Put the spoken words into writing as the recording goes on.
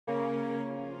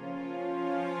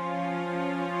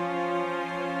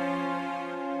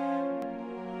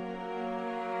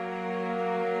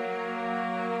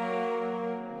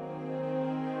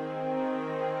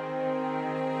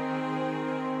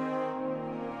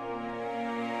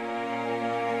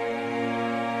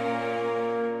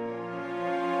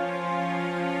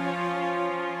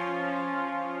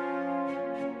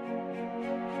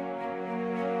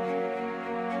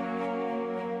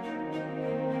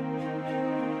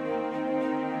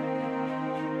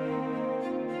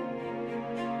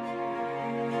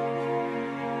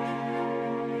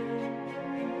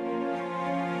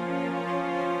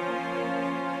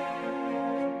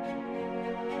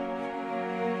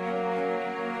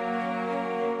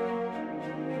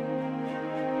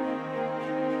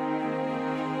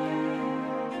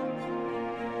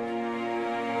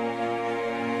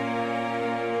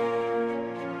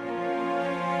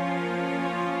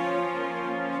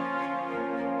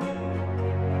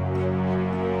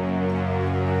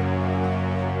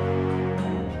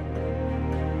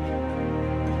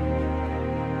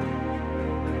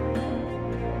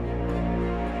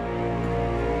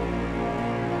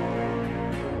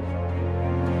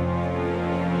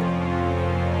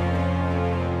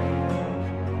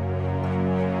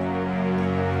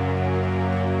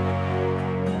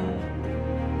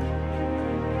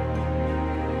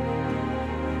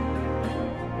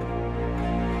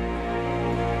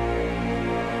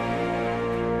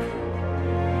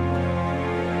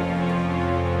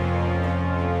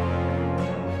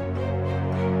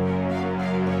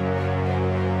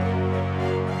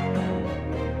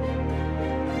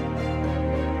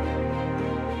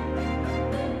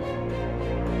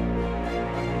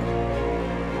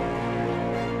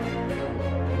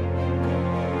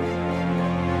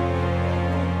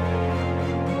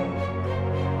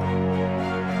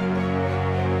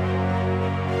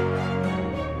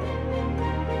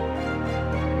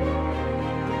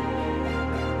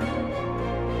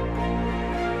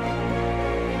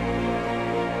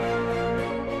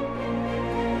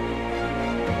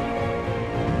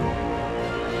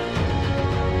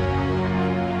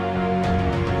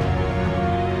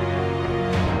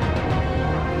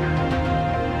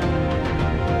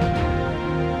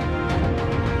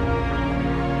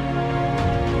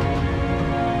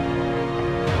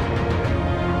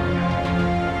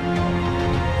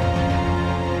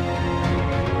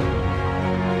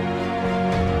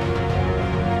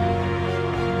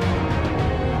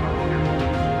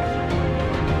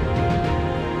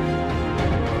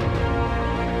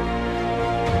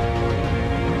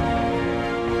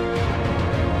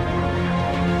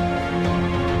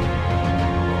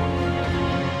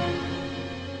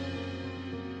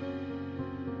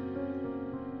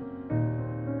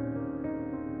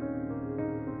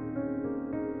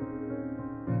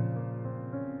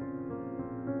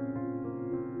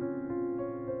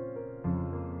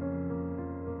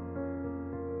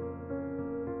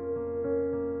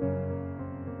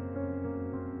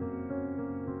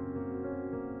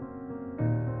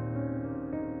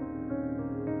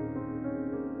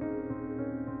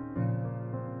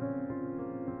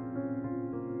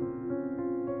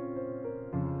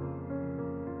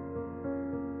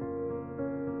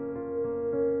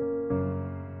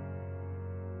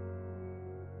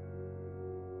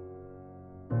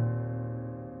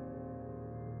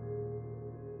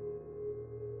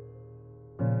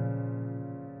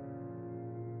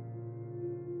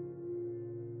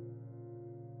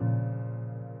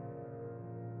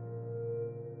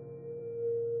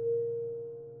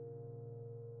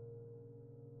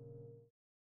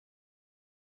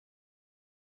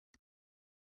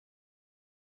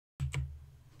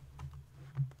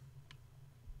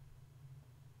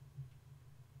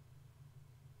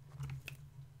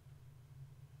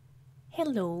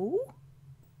Hello?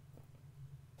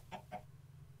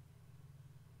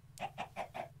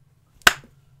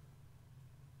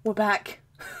 We're back.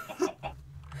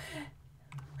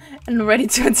 And ready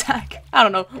to attack. I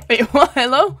don't know. Wait, what?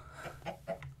 Hello?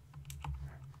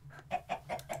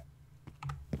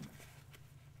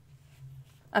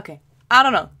 Okay. I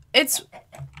don't know. It's...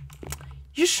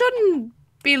 You shouldn't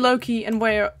be Loki and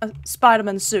wear a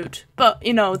Spider-Man suit. But,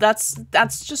 you know, that's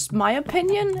just my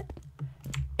opinion.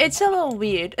 It's a little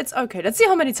weird. It's okay. Let's see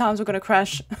how many times we're gonna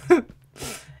crash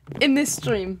in this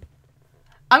stream.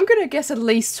 I'm gonna guess at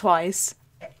least twice.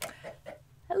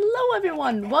 Hello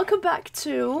everyone, welcome back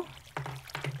to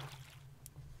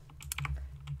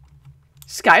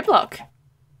Skyblock.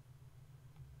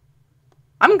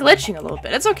 I'm glitching a little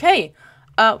bit, it's okay.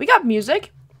 We got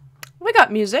music. We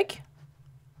got music.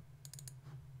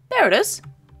 There it is.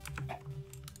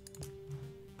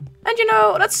 And you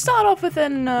know, let's start off with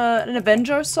an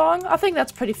Avengers song. I think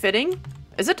that's pretty fitting.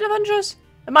 Is it Avengers?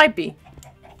 It might be.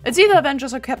 It's either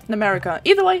Avengers or Captain America.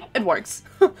 Either way, it works.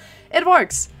 It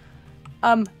works.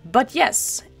 But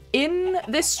yes, in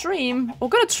this stream, we're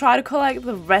gonna try to collect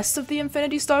the rest of the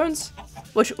Infinity Stones.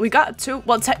 Which we got 2.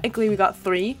 Well, technically we got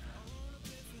 3.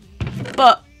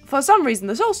 But for some reason,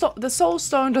 the Soul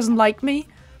Stone doesn't like me.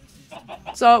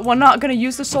 So we're not gonna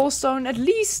use the Soul Stone, at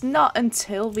least not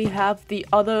until we have the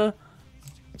other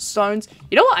stones.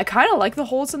 You know what? I kind of like the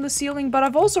holes in the ceiling, but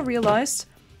I've also realized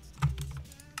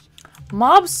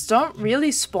mobs don't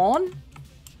really spawn.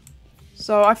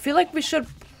 So I feel like we should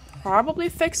probably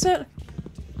fix it.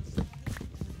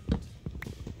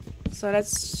 So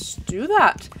let's do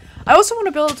that. I also want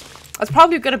to build... That's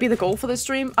probably going to be the goal for this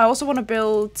stream. I also want to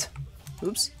build...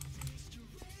 Oops.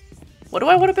 What do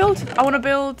I want to build? I want to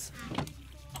build...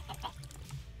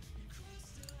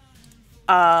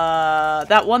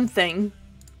 that one thing.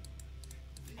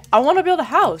 I want to build a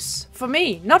house. For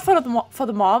me. Not for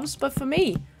the mobs, but for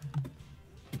me.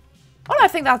 Oh, I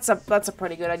think that's a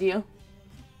pretty good idea.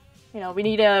 You know, we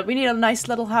need a nice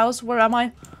little house. Where am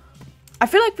I? I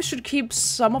feel like we should keep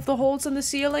some of the holes in the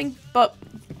ceiling, but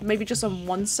maybe just on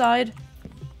one side.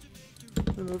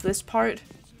 Remove this part.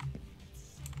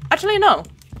 Actually, no.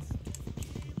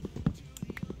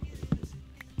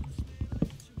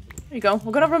 There you go.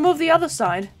 We're gonna remove the other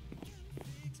side.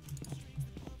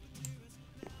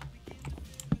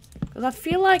 Because I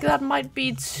feel like that might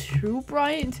be too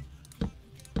bright.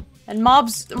 And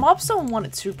mobs don't want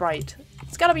it too bright.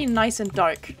 It's gotta be nice and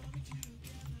dark.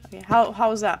 Okay,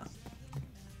 how is that?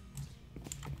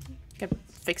 Can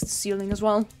fix the ceiling as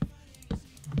well.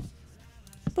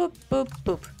 Boop, boop,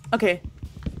 boop. Okay.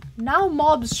 Now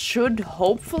mobs should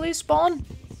hopefully spawn.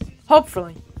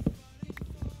 Hopefully.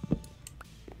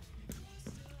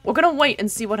 We're gonna wait and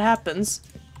see what happens.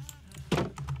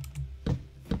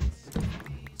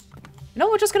 No,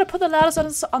 we're just gonna put the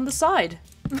ladders on the side.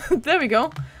 There we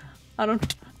go. I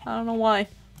don't know why.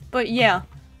 But yeah.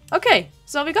 Okay,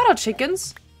 so we got our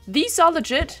chickens. These are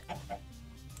legit.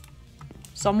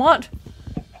 Somewhat.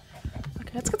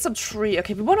 Okay, let's get some tree.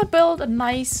 Okay, we want to build a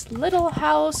nice little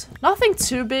house. Nothing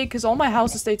too big, because all my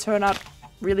houses, they turn out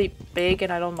really big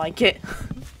and I don't like it.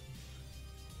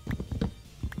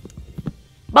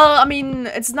 Well, I mean,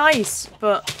 it's nice,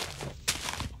 but...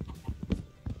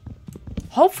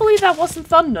 Hopefully that wasn't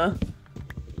thunder.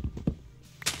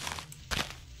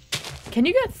 Can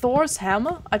you get Thor's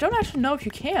hammer? I don't actually know if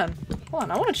you can. Hold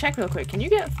on, I want to check real quick. Can you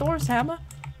get Thor's hammer?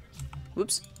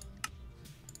 Whoops.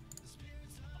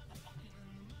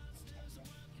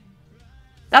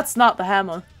 That's not the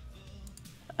hammer.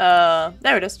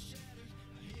 There it is.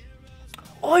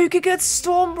 Oh, you could get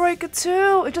Stormbreaker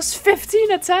too! It does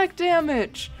 15 attack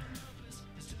damage!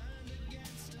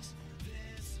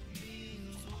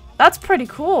 That's pretty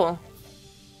cool.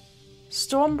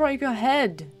 Stormbreaker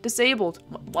head. Disabled.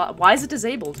 Why is it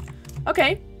disabled?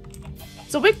 Okay.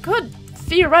 So we could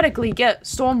theoretically get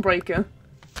Stormbreaker.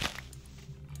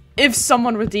 If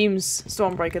someone redeems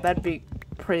Stormbreaker, that'd be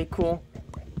pretty cool.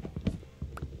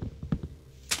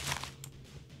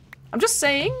 I'm just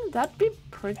saying, that'd be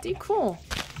pretty cool.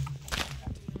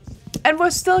 And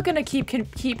we're still gonna keep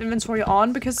inventory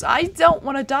on because I don't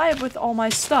want to die with all my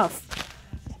stuff.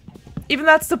 Even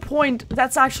that's the point.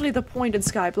 That's actually the point in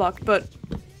Skyblock, but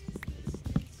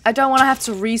I don't want to have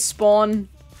to respawn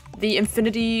the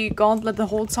Infinity Gauntlet the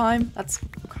whole time. That's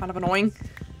kind of annoying.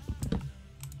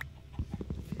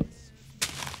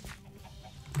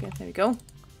 Okay, there we go.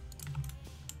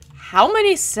 How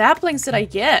many saplings did I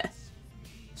get?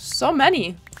 So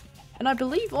many. And I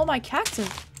believe all my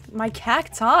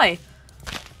cacti,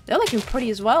 they're looking pretty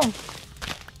as well.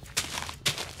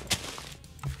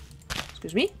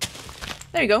 Excuse me.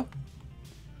 There you go.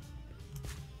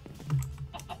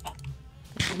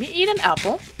 Let me eat an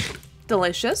apple.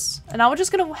 Delicious. And now we're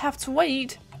just gonna have to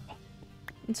wait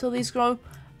until these grow.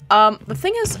 The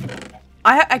thing is,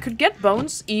 I could get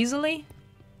bones easily.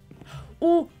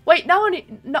 Oh, wait, now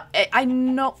I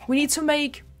know. We need to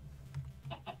make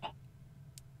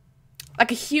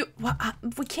like a huge...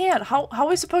 We can't. How are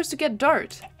we supposed to get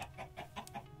dirt?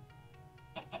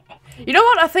 You know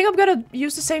what? I think I'm gonna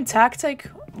use the same tactic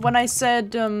when I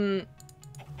said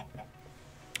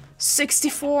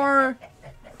 64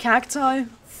 cacti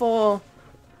for...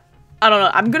 I don't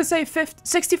know. I'm gonna say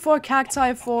 64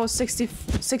 cacti for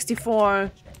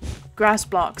 64 grass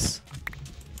blocks.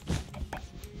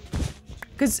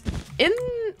 Because in...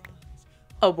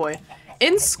 Oh boy.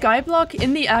 In Skyblock,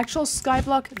 in the actual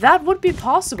Skyblock, that would be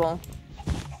possible.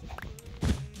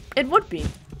 It would be.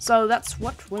 So that's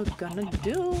what we're gonna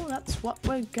do. That's what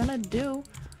we're gonna do.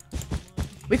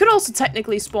 We could also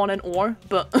technically spawn an ore,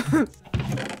 but...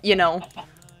 you know.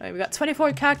 Alright, we got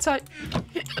 24 cacti.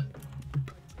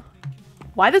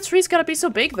 Why the trees gotta be so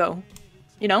big, though?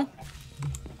 You know?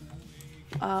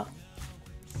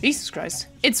 Jesus Christ.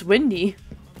 It's windy.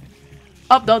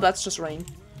 Oh, no, that's just rain.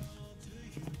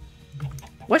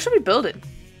 Where should we build it?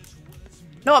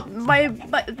 No, my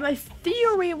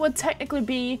theory would technically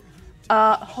be,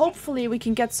 hopefully we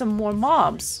can get some more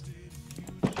mobs.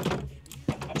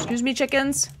 Excuse me,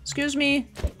 chickens. Excuse me.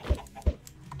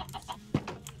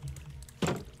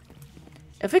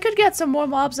 If we could get some more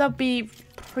mobs, that'd be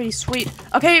pretty sweet.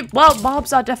 Okay, well,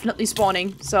 mobs are definitely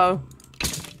spawning, so...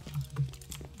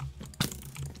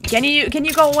 Can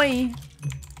you go away?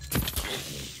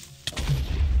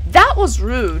 That was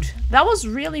rude. That was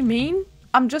really mean.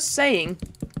 I'm just saying.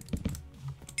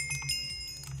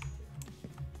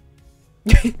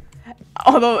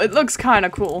 Although it looks kind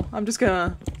of cool. I'm just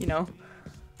gonna, you know.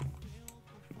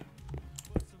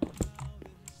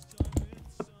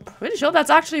 Pretty sure that's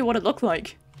actually what it looked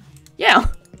like. Yeah.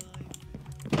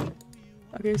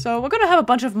 Okay, so we're gonna have a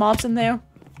bunch of mobs in there.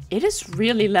 It is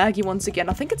really laggy once again.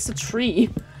 I think it's the tree.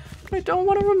 I don't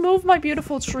want to remove my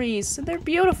beautiful trees. They're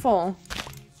beautiful.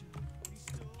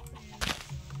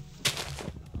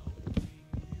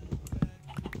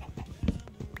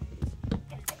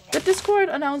 Did Discord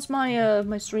announce my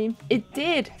my stream? It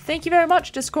did. Thank you very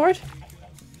much, Discord.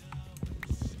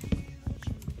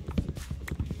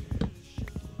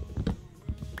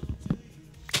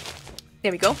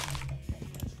 There we go.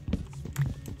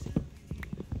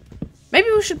 Maybe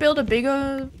we should build a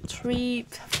bigger tree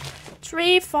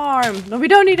farm. No, we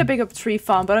don't need a bigger tree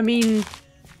farm, but I mean...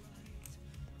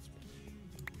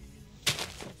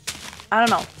 I don't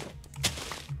know.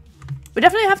 We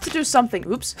definitely have to do something.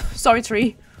 Oops. Sorry,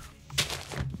 tree.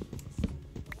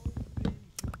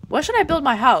 Where should I build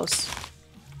my house?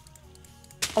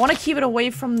 I want to keep it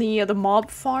away from the mob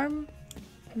farm.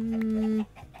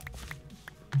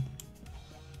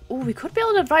 Oh, we could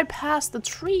build it right past the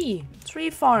tree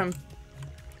farm.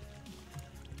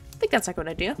 I think that's a good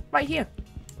idea. Right here.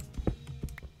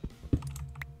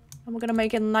 And we're gonna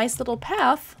make a nice little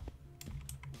path.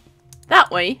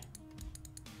 That way.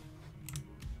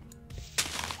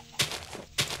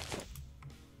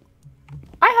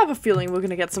 I have a feeling we're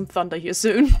gonna get some thunder here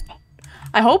soon.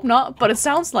 I hope not, but it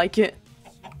sounds like it.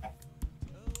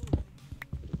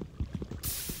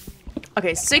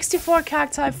 Okay, 64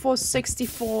 cacti for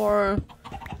 64...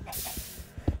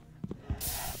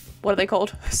 What are they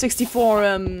called?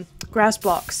 64, grass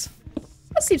blocks.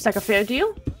 That seems like a fair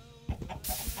deal.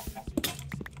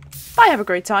 I have a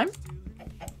great time.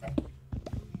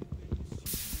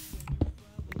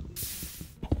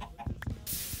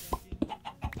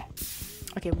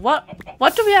 Okay,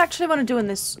 what do we actually want to do in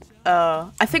this?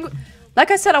 I think,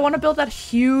 like I said, I want to build that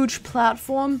huge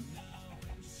platform.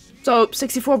 So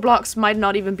 64 blocks might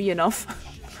not even be enough.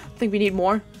 I think we need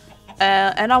more.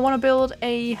 And I want to build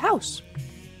a house.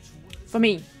 For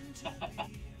me.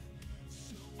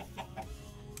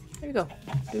 There we go.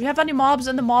 Do we have any mobs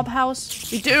in the mob house?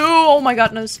 We do! Oh my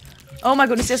goodness. Oh my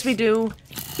goodness, yes we do.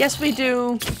 Yes we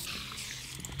do.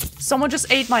 Someone just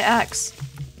ate my axe.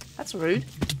 That's rude.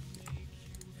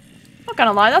 Not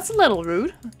gonna lie, that's a little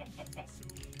rude.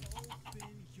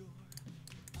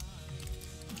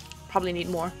 Probably need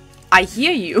more. I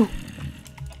hear you.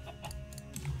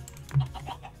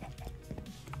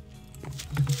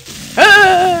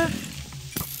 Ah!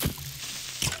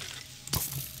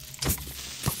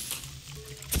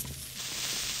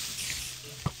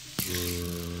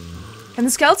 Can the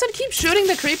skeleton keep shooting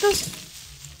the creepers?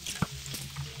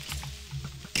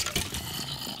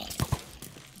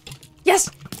 Yes!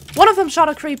 One of them shot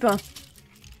a creeper.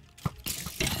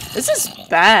 This is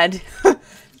bad.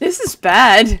 This is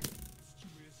bad.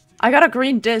 I got a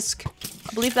green disc.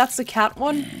 I believe that's the cat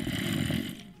one.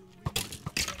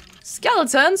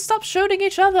 Skeletons, stop shooting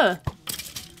each other.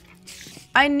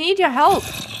 I need your help.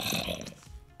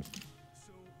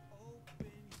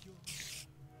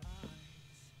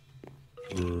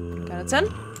 Skeleton.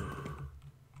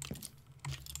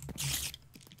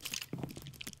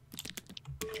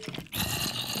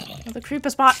 Oh, the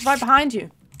creeper's right behind you.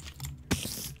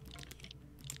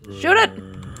 Shoot it!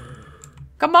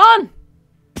 Come on!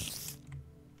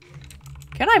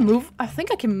 Can I move? I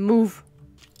think I can move.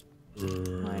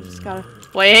 I just gotta...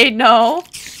 Wait, no!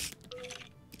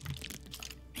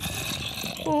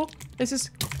 Oh, this is...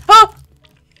 Oh!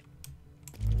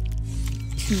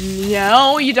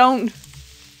 No, you don't.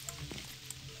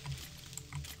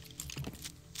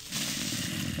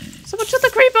 Someone shoot the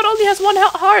creeper, it only has one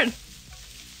heart.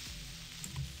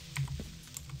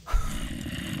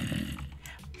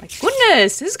 My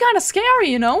goodness, this is kind of scary,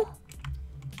 you know?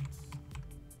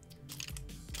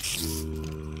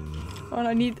 Oh,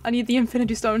 I need the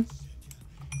Infinity Stone.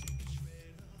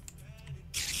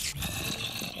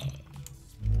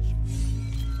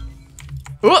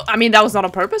 Oh, I mean, that was not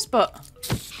on purpose, but...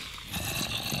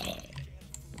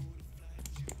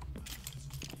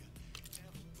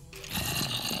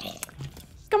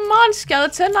 Come on,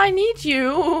 skeleton, I need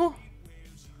you.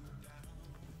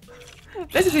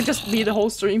 Basically just me the whole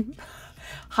stream.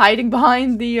 Hiding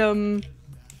behind the,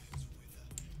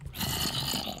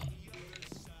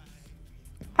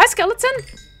 Hi, skeleton!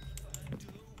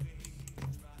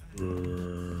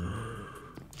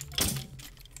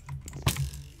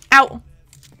 Ow!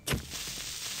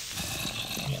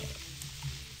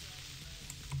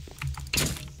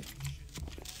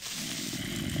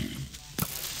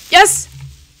 Yes!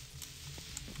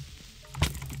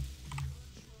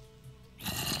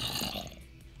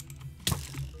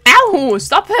 Ow!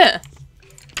 Stop it!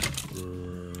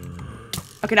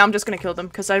 Okay, now I'm just gonna kill them,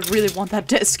 because I really want that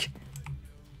disc.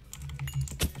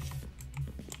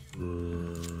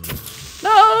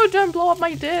 No, don't blow up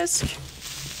my disc.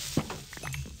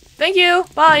 Thank you.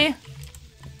 Bye.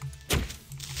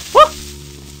 Woo!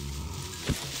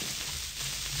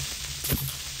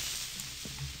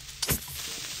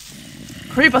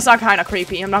 Creepers are kind of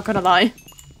creepy, I'm not gonna lie.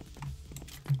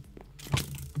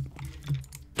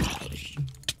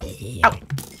 Ow.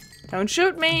 Don't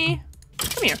shoot me.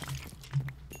 Come here.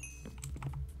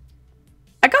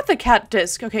 I got the cat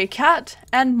disc. Okay, cat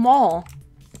and mall.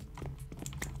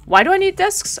 Why do I need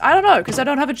discs? I don't know, because I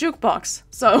don't have a jukebox.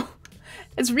 So,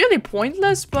 it's really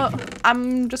pointless, but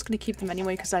I'm just gonna keep them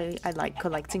anyway, because I like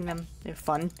collecting them. They're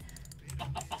fun.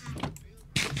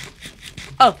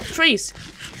 Oh, trees.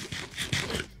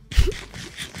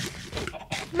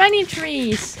 Many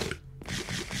trees.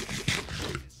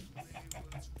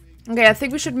 Okay, I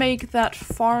think we should make that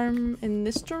farm in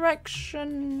this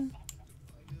direction.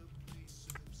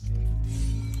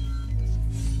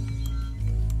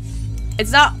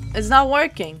 It's not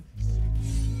working.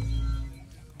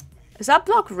 Is that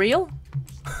block real?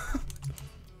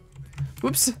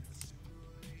 Whoops.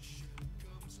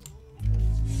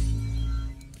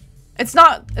 It's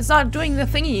not doing the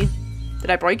thingy. Did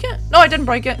I break it? No, I didn't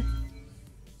break it.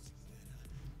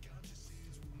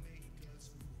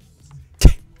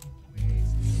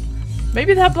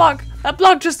 Maybe that block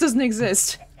just doesn't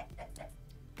exist.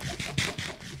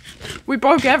 We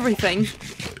broke everything.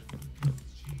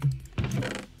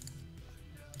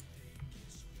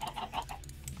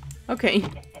 Okay.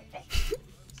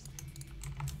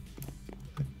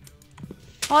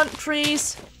 Plant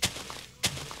trees.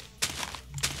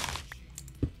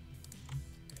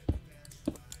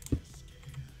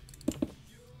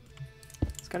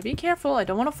 Just gotta be careful, I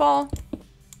don't want to fall.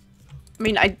 I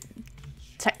mean,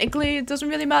 technically it doesn't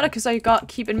really matter because I got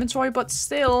keep inventory, but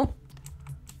still.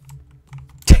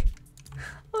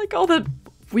 Like all the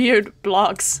weird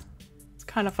blocks. It's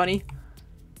kind of funny.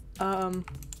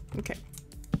 Okay.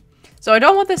 So I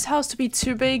don't want this house to be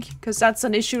too big, because that's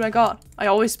an issue I got. I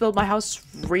always build my house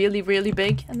really, really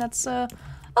big, and that's a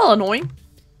little annoying.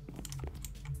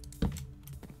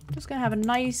 Just gonna have a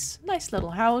nice little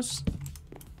house.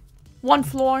 One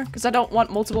floor, because I don't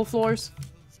want multiple floors.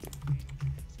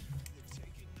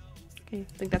 Okay,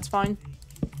 I think that's fine.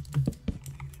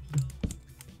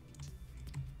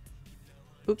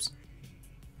 Oops.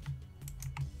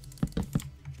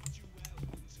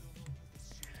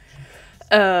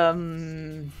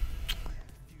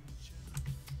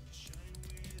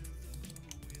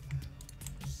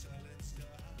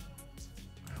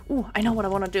 Ooh, I know what I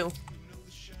want to do.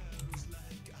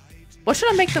 What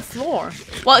should I make the floor?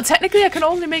 Well, technically I can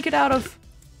only make it out of...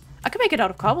 I can make it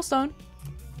out of cobblestone.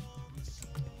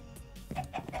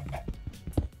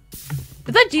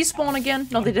 Did they despawn again?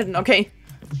 No, they didn't. Okay.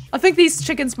 I think these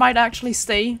chickens might actually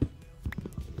stay.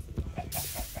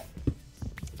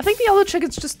 I think the other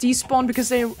chickens just despawned because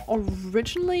they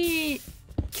originally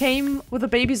came with a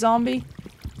baby zombie.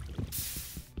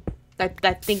 I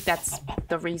think that's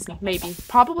the reason. Maybe.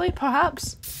 Probably.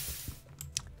 Perhaps.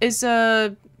 Is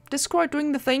Discord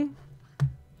doing the thing?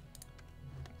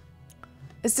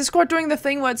 Is Discord doing the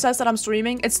thing where it says that I'm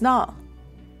streaming? It's not.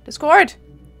 Discord!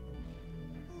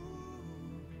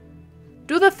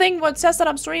 Do the thing where it says that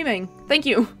I'm streaming. Thank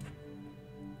you.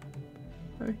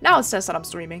 Now it says that I'm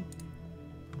streaming.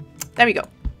 There we go.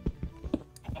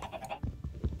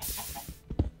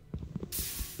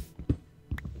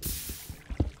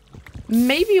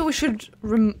 Maybe we should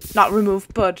not remove,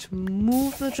 but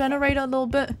move the generator a little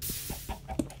bit.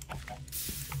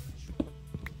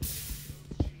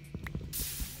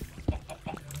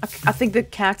 I think the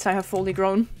cacti have fully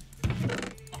grown.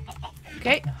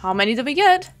 Okay, how many did we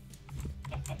get?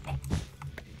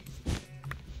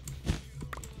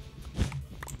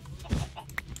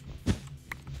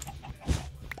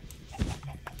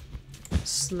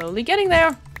 Slowly getting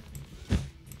there.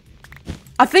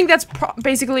 I think that's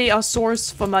basically a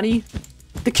source for money.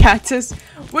 The cactus.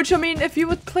 Which, I mean, if you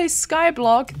would play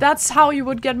Skyblock, that's how you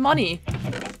would get money.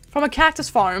 From a cactus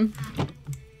farm.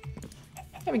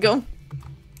 There we go.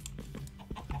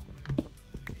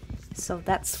 So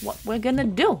that's what we're gonna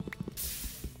do.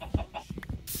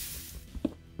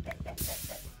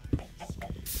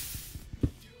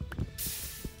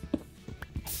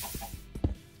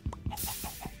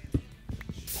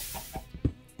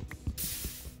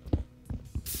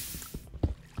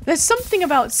 There's something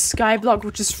about Skyblock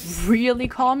which is really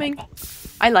calming.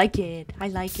 I like it. I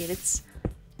like it.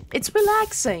 It's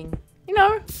relaxing. You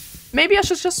know? Maybe I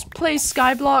should just play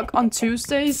Skyblock on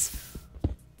Tuesdays.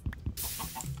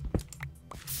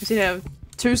 You know,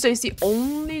 Tuesday's the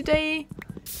only day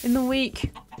in the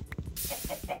week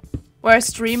where I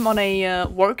stream on a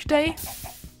work day.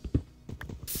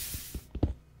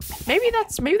 Maybe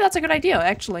that's a good idea,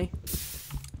 actually.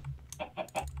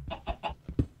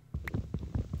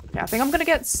 Yeah, I think I'm gonna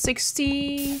get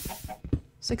 60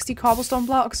 cobblestone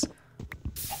blocks.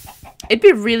 It'd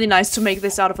be really nice to make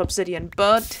this out of obsidian,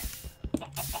 but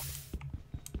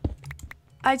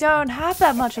I don't have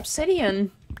that much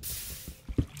obsidian.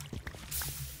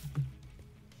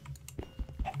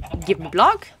 Give me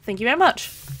block. Thank you very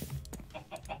much.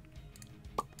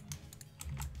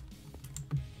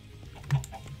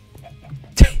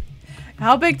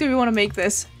 How big do we want to make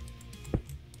this?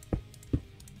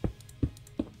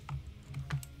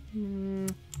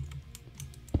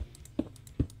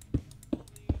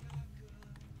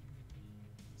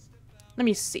 Let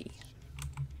me see.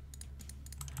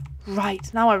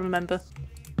 Right, now I remember.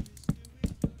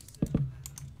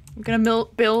 I'm gonna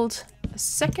build a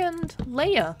second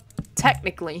layer,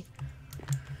 technically.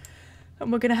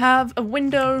 And we're gonna have a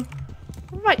window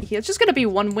right here. It's just gonna be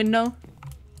one window.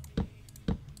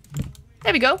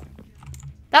 There we go.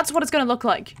 That's what it's gonna look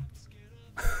like.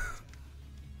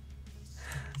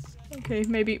 Okay,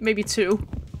 maybe two.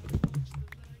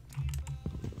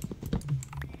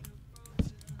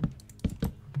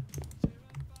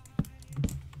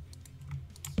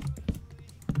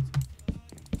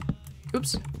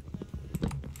 Oops.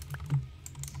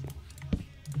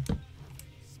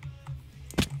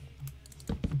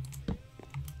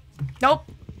 Nope.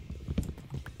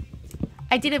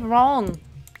 I did it wrong.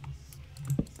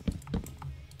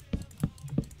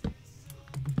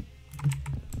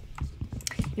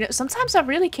 You know, sometimes I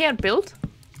really can't build.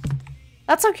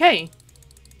 That's okay.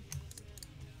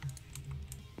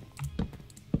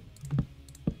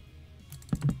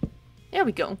 There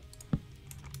we go.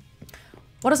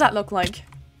 What does that look like?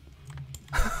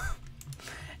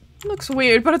 It looks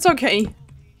weird, but it's okay.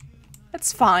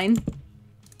 It's fine.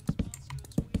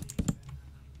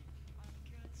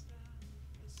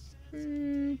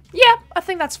 Yeah, I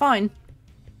think that's fine.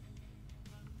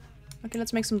 Okay,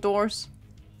 let's make some doors.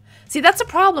 See, that's a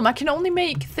problem. I can only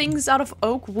make things out of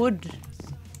oak wood.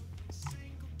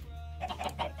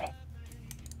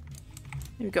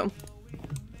 Here we go.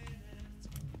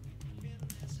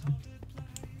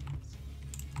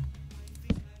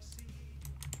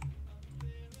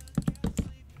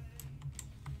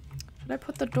 Should I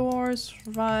put the doors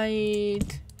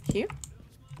right here?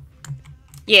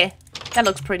 Yeah, that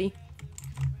looks pretty.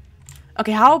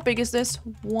 Okay, how big is this?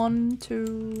 1,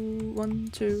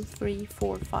 2, 3,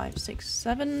 4, 5, 6,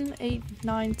 7, 8,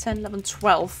 9, 10, 11,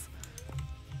 12.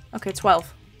 Okay,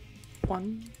 12.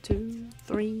 1, 2,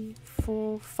 3,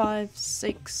 4, 5,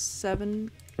 6,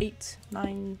 7, 8,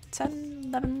 9, 10,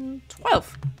 11,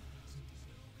 12.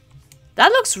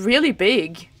 That looks really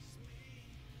big.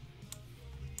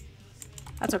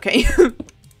 That's okay.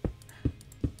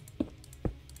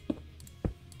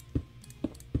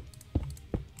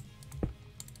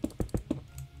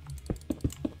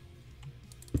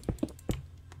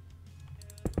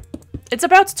 It's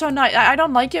about to turn night. I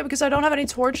don't like it because I don't have any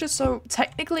torches, so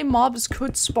technically mobs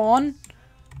could spawn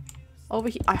over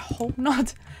here. I hope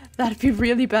not. That'd be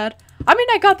really bad. I mean,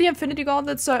 I got the Infinity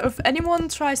Gauntlet, so if anyone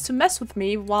tries to mess with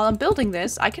me while I'm building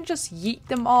this, I can just yeet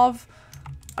them off.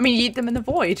 I mean, yeet them in the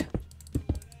void.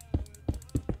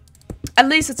 At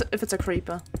least if it's a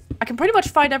creeper. I can pretty much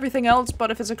fight everything else, but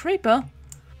if it's a creeper,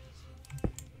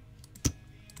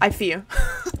 I fear.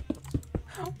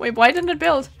 Wait, why didn't it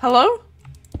build? Hello?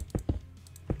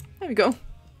 There we go.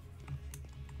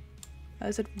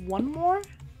 Is it one more?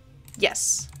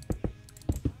 Yes.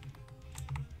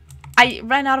 I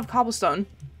ran out of cobblestone.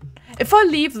 If I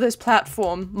leave this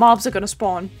platform, mobs are gonna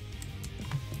spawn.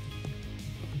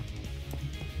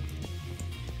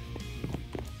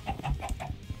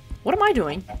 What am I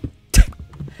doing?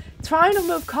 Trying to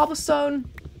move cobblestone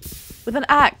with an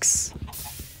axe.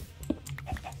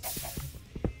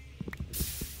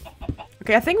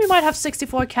 Okay, I think we might have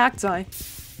 64 cacti.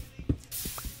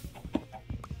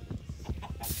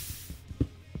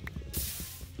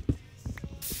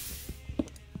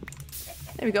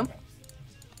 There we go.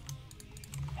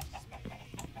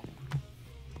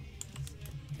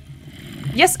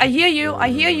 Yes, I hear you. I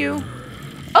hear you.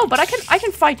 Oh, but I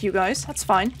can fight you guys. That's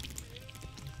fine.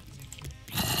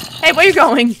 Hey, where are you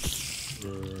going?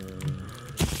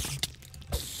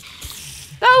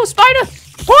 No, spider!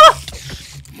 Ah!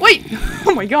 Wait!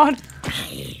 Oh my god.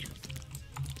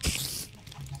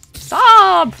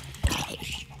 Stop!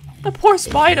 The poor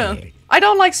spider. I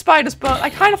don't like spiders, but I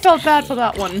kind of felt bad for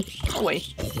that one. Oh,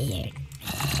 wait.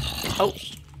 Oh.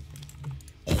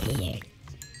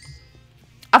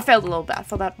 I felt a little bad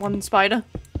for that one spider.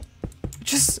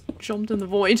 Just jumped in the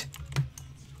void.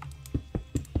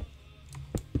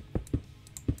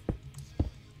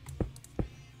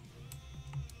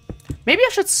 Maybe I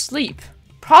should sleep.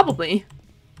 Probably.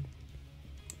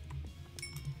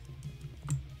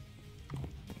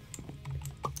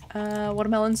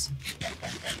 Watermelons.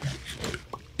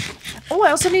 Oh,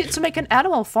 I also need to make an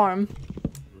animal farm.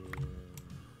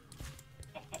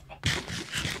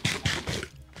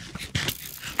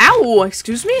 Ow!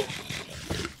 Excuse me?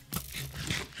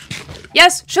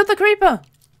 Yes! Shoot the creeper!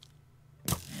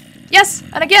 Yes!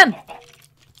 And again!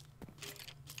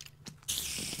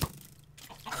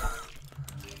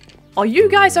 Are you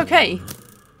guys okay?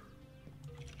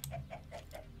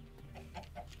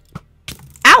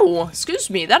 Ow! Excuse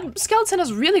me, that skeleton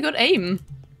has really good aim.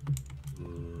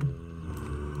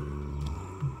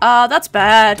 That's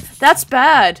bad. That's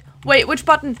bad. Wait, which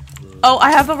button? Oh,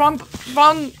 I have the wrong...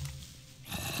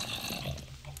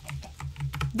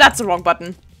 That's the wrong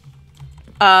button.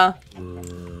 Ah,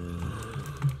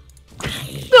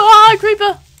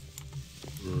 creeper!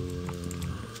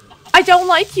 I don't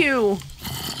like you.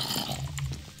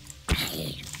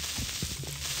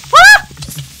 Ah!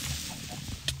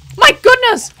 My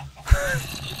goodness!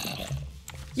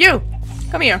 You!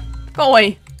 Come here. Go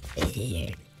away.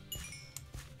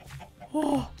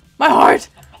 Oh, my heart!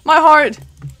 My heart!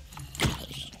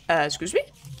 Excuse me?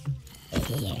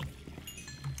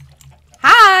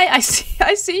 Hi! I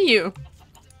see you.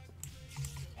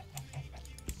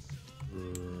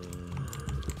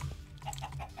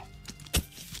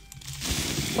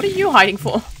 What are you hiding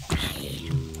for?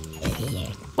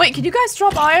 Wait, can you guys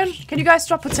drop iron? Can you guys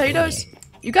drop potatoes?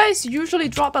 You guys usually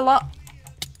drop a lot.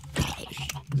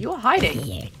 You're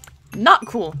hiding. Not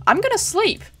cool. I'm gonna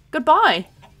sleep. Goodbye.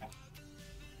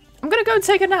 I'm gonna go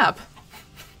take a nap.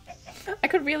 I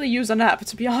could really use a nap,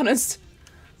 to be honest.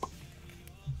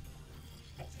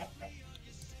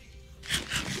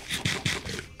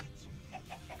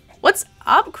 What's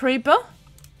up, creeper?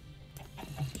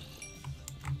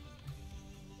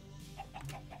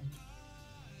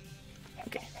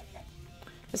 Okay.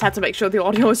 Just had to make sure the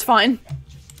audio is fine.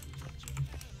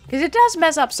 Because it does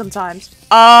mess up sometimes.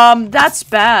 That's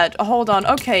bad. Hold on.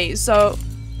 Okay, so...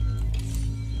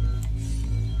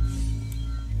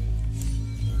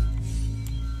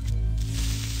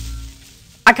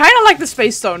 I kind of like the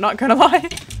space stone, not gonna lie.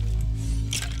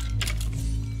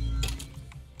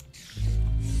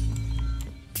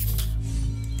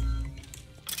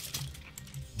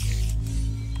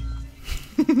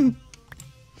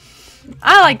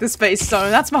 I like the space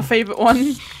stone, that's my favorite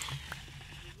one.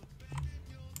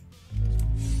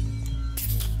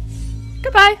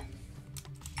 Goodbye.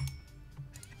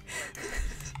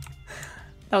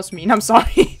 That was mean, I'm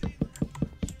sorry.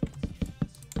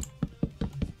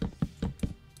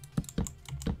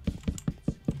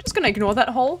 just gonna ignore that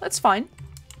hole. It's fine.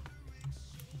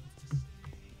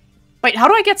 Wait, how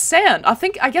do I get sand?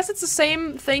 I guess it's the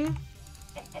same thing.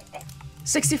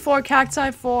 64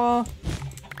 cacti for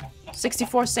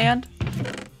 64 sand.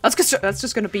 That's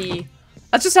just gonna be.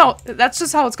 That's just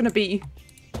how it's gonna be.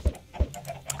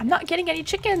 I'm not getting any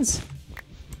chickens.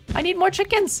 I need more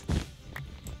chickens.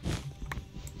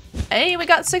 Hey, we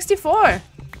got 64.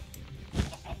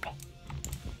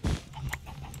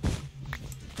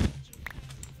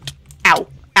 Ow.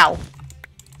 Ow.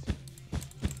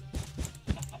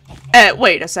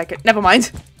 Wait a second. Never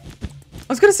mind. I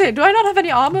was gonna say, do I not have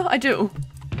any armor? I do.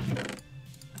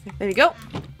 Okay, there we go.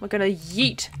 We're gonna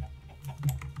yeet.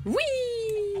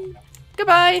 Whee!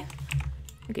 Goodbye.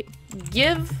 Okay,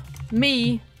 give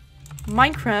me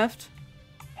Minecraft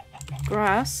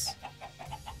grass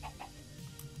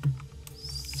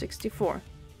 64.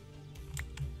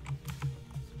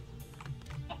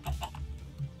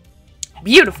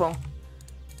 Beautiful.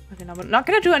 Okay, now we're not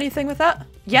gonna do anything with that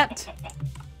yet.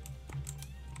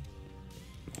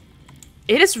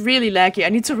 It is really laggy. I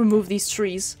need to remove these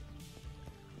trees.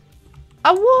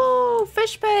 Oh, woo!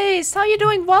 Fish paste! How you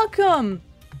doing? Welcome!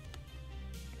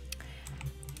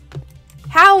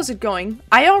 How's it going?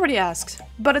 I already asked,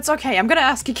 but it's okay. I'm gonna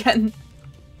ask again.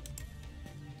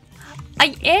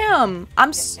 I am! I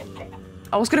was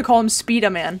gonna call him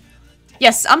Speederman.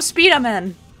 Yes, I'm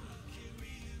Speederman.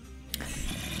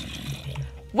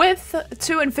 With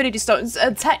 2 infinity stones.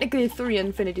 Technically 3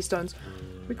 infinity stones.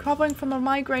 Recovering from a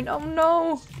migraine. Oh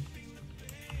no!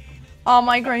 Oh,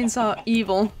 migraines are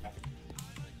evil.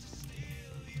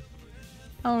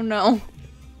 Oh no.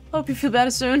 Hope you feel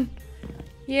better soon.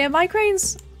 Yeah,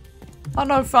 migraines are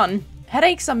no fun.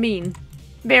 Headaches are mean.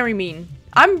 Very mean.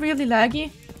 I'm really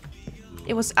laggy.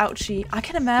 It was ouchy. I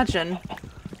can imagine.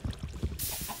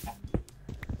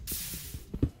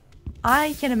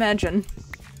 I can imagine.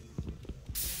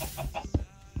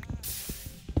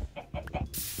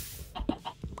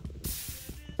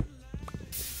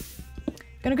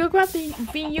 Gonna go grab the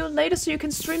VU later so you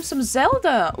can stream some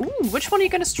Zelda. Ooh, which one are you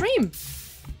gonna stream?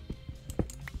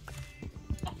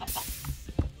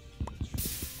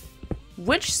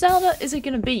 Which Zelda is it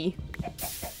gonna be?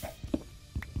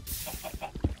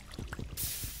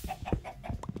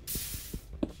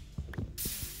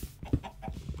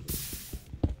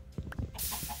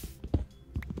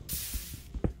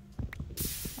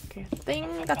 Okay, I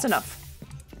think that's enough.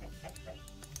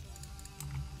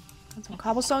 And some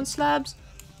cobblestone slabs.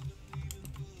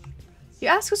 You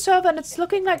ask a server and it's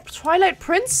looking like Twilight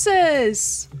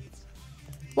Princess!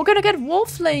 We're gonna get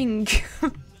Wolflink!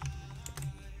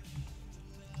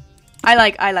 I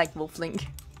like Wolflink.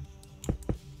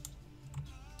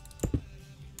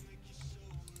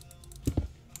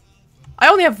 I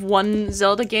only have one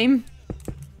Zelda game.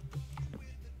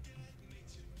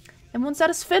 And once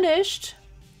that is finished...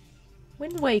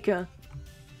 Wind Waker.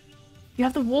 You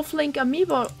have the Wolflink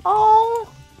amiibo. Oh!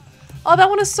 Oh,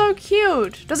 that one is so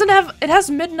cute. Doesn't it have... It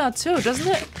has Midna too, doesn't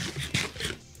it?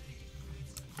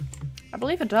 I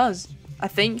believe it does. I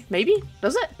think. Maybe?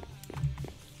 Does it?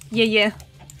 Yeah, yeah.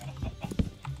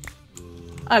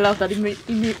 I love that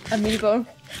amiibo.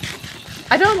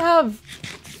 I don't have...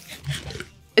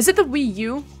 Is it the Wii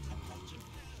U?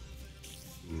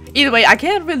 Either way, I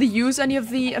can't really use any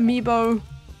of the amiibo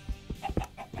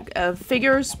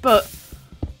figures, but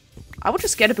I would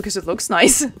just get it because it looks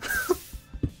nice.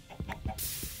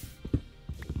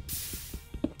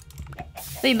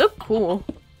 They look cool.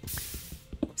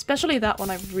 Especially that one,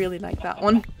 I really like that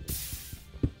one.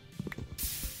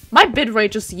 My bitrate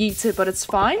just yeets it, but it's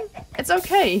fine. It's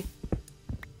okay.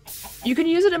 You can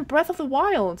use it in Breath of the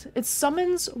Wild. It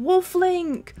summons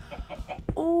Wolflink.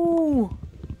 Ooh.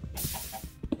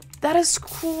 That is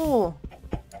cool.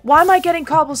 Why am I getting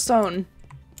cobblestone?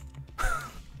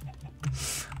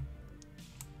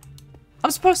 I'm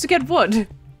supposed to get wood.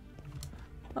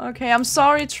 Okay, I'm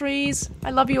sorry, trees. I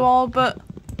love you all, but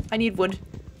I need wood.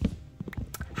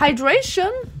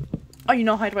 Hydration? Oh, you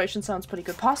know hydration sounds pretty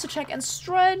good. Posture check and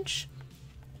stretch.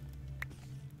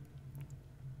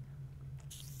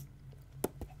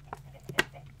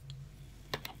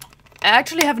 I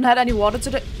actually haven't had any water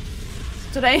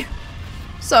today.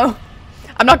 So,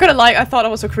 I'm not gonna lie, I thought I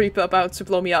was a creeper about to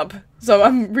blow me up. So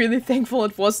I'm really thankful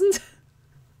it wasn't.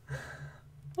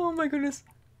 Oh my goodness.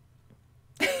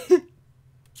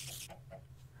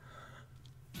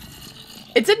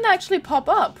 It didn't actually pop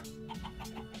up.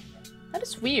 That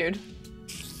is weird.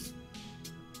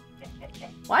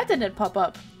 Why didn't it pop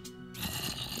up?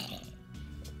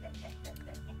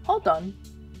 Hold on.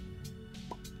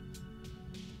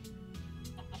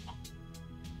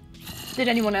 Did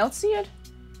anyone else see it?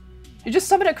 You just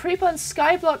summoned a creeper and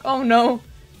skyblock. Oh no.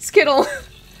 Skittle.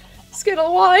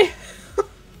 Skittle, why?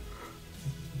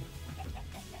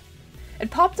 It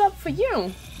popped up for you.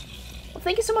 Well,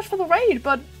 thank you so much for the raid,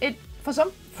 but for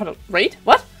the raid?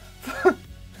 What?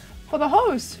 For the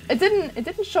host. It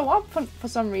didn't show up for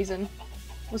some reason.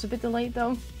 It was a bit delayed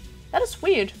though. That is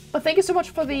weird. But thank you so much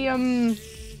for the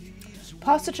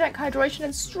posture check, hydration,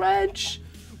 and stretch.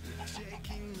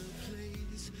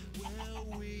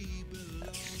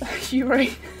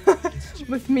 Yuri.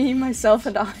 With me, myself,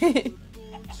 and I.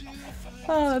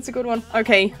 Oh, that's a good one.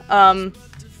 Okay, oh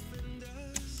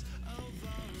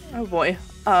boy.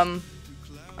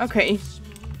 Okay.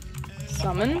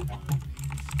 Summon.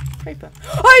 Creeper.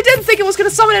 Oh, I didn't think it was gonna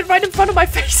summon it right in front of my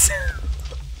face!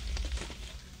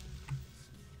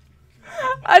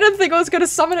 I didn't think I was gonna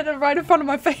summon it right in front of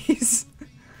my face.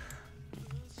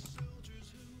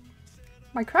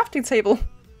 My crafting table.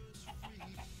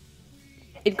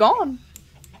 It gone.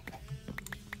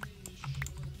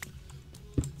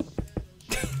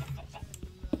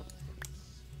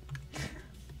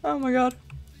 Oh my god.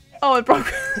 Oh, it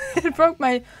broke. It broke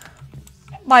my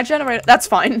generator. That's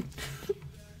fine.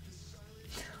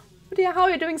 But yeah, how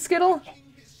are you doing, Skittle?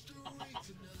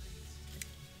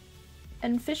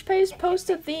 And Fishpaste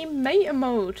posted the mate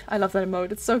emote. I love that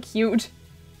emote. It's so cute.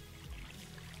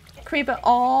 Creeper.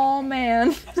 Oh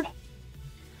man.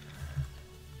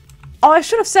 Oh, I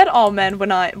should have said "oh man"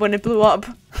 when it blew up.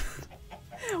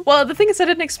 Well, the thing is, I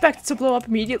didn't expect it to blow up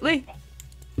immediately.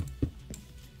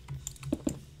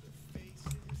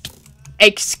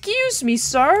 Excuse me,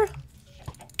 sir.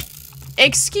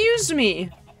 Excuse me.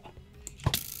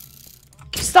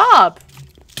 Stop.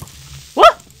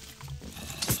 What?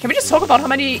 Can we just talk about how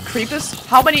many creepers?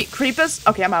 How many creepers?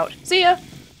 Okay, I'm out. See ya.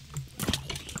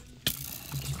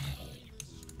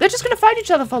 They're just gonna fight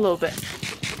each other for a little bit.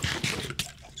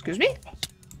 Excuse me?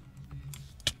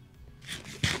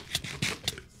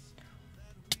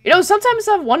 You know, sometimes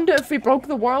I wonder if we broke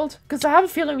the world. Because I have a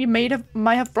feeling we might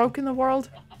have broken the world.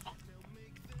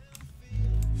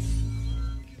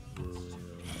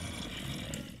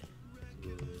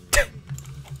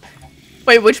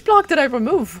 Wait, which block did I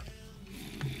remove?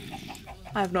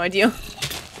 I have no idea.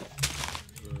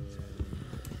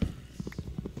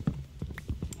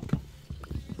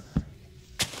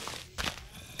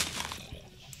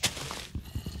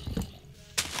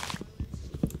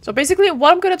 So basically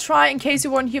what I'm gonna try, in case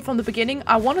you weren't here from the beginning,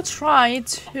 I want to try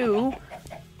to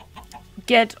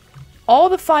get all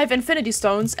the 5 Infinity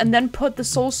Stones and then put the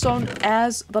Soul Stone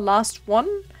as the last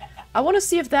one. I want to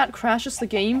see if that crashes the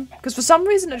game, because for some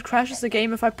reason it crashes the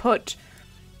game if I put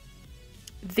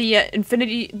the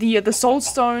the Soul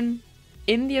Stone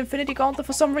in the Infinity Gauntlet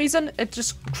for some reason. It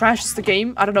just crashes the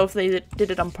game. I don't know if they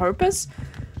did it on purpose.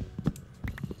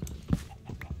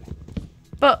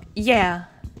 But yeah.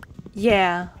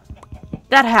 Yeah.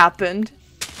 That happened.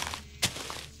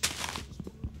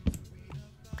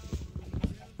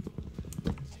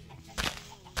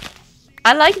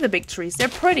 I like the big trees. They're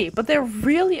pretty, but they're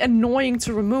really annoying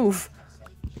to remove.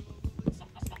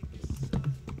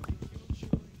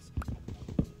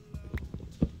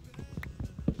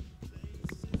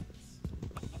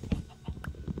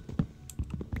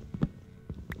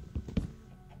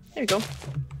 There you go.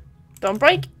 Don't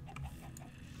break.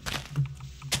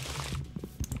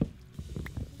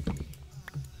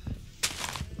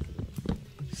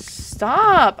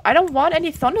 Stop! I don't want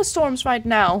any thunderstorms right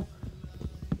now.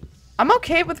 I'm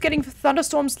okay with getting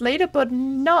thunderstorms later, but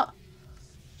not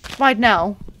right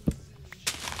now.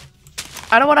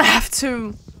 I don't want to have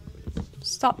to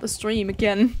stop the stream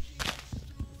again.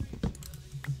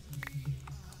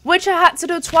 Which I had to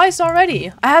do twice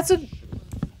already. I had to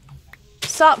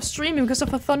stop streaming because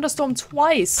of a thunderstorm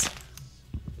twice.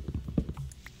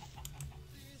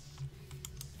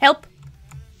 Help!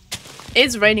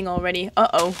 It's raining already.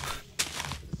 Uh-oh.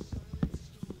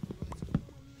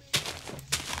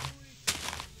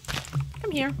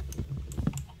 Come here.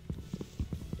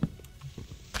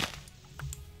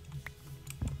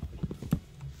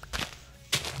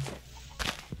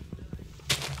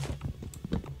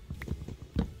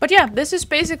 But yeah, this is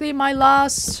basically my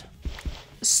last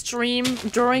stream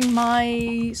during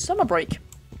my summer break.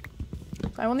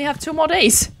 I only have 2 more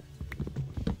days.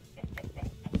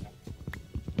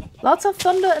 Lots of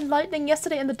thunder and lightning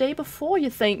yesterday and the day before, you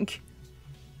think?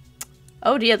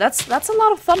 Oh dear, that's a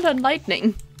lot of thunder and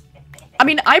lightning. I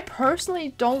mean, I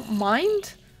personally don't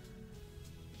mind.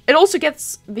 It also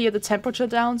gets the temperature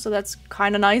down, so that's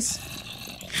kind of nice.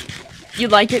 You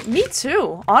like it? Me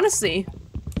too, honestly.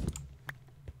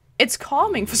 It's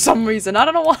calming for some reason. I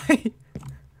don't know why.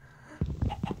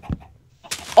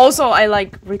 Also, I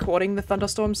like recording the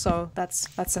thunderstorms, so that's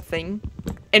a thing.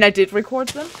 And I did record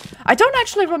them. I don't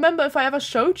actually remember if I ever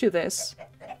showed you this.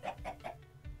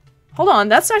 Hold on,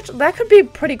 that could be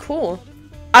pretty cool.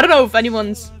 I don't know if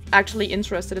anyone's actually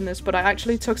interested in this, but I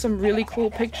actually took some really cool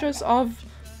pictures of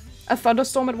a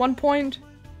thunderstorm at one point.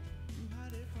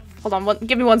 Hold on,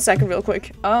 give me 1 second real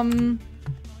quick. I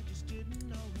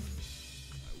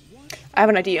have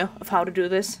an idea of how to do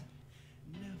this.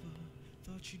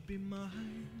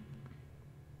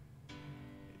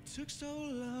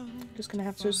 Just gonna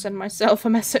have to send myself a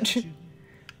message.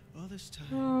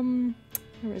 Where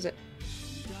is it?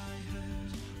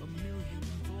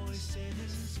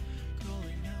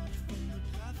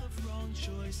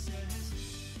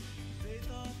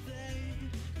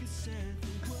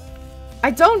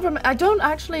 I don't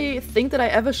actually think that I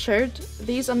ever shared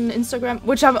these on Instagram,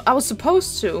 which I was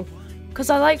supposed to, because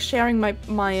I like sharing my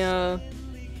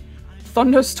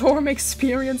thunderstorm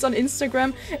experience on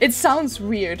Instagram. It sounds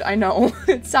weird, I know.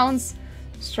 It sounds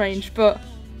strange, but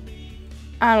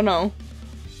I don't know.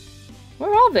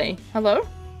 Where are they? Hello?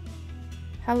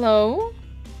 Hello?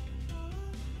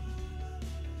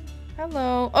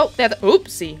 Hello? Oh, they're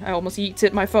oopsie, I almost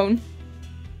yeeted my phone.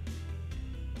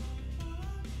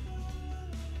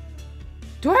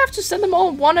 Do I have to send them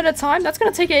all one at a time? That's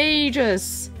gonna take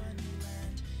ages.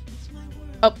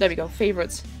 Oh, there we go.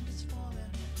 Favorites.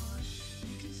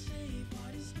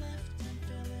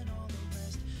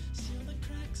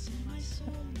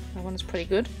 That one is pretty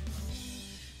good.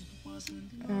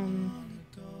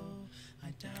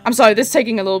 I'm sorry, this is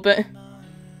taking a little bit.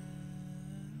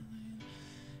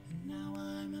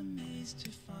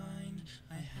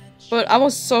 But I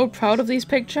was so proud of these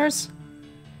pictures.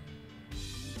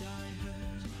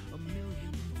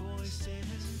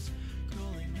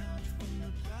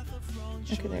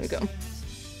 Okay, there we go.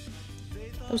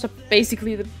 Those are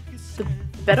basically the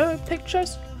better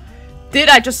pictures. Did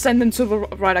I just send them to the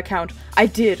right account? I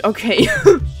did, okay.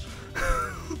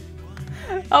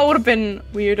 That would have been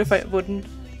weird if I wouldn't.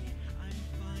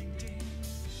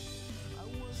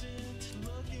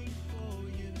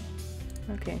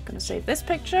 Okay, gonna save this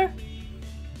picture.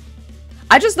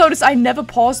 I just noticed I never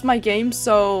paused my game,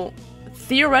 so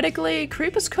theoretically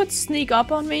creepers could sneak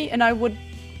up on me and I would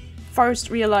first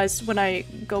realize when I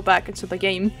go back into the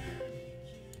game.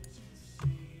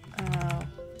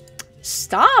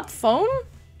 Stop, phone!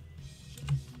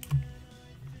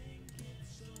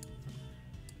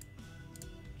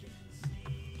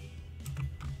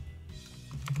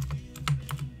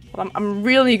 Well, I'm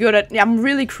really good at- I'm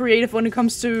really creative when it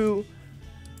comes to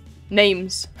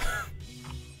names.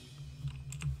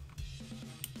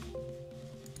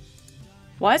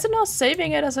 Why is it not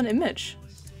saving it as an image?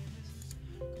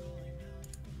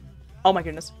 Oh my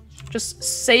goodness. Just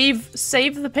save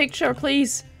the picture,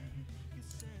 please.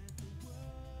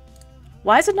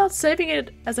 Why is it not saving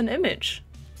it as an image?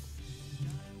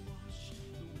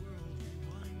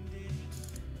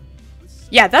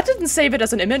 Yeah, that didn't save it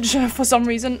as an image for some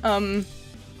reason.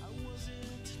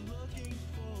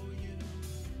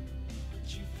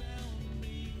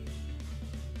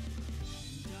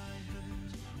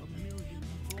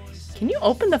 Can you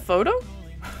open the photo?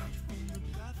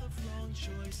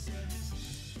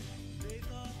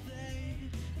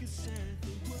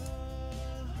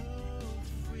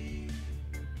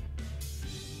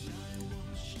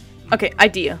 Okay,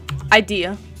 idea.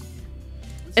 Idea.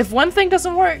 If one thing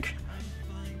doesn't work...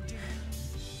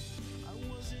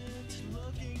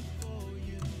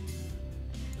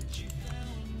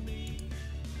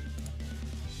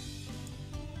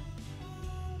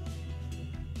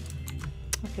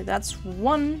 Okay, that's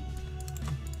one.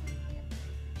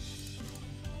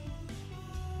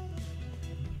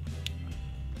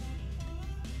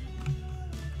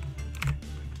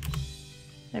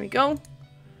 There we go.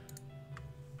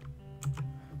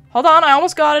 Hold on, I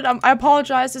almost got it. I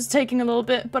apologize, it's taking a little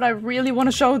bit, but I really want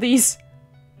to show these.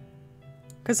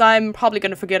 Because I'm probably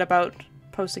going to forget about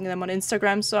posting them on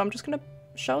Instagram, so I'm just going to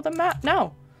show them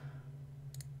now.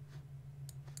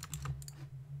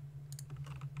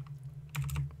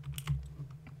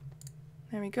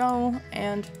 There we go,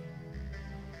 and...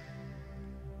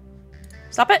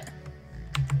 Stop it!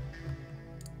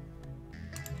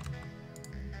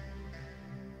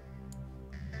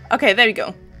 Okay, there we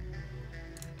go.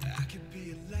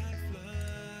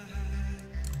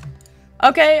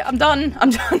 Okay, I'm done.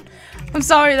 I'm done. I'm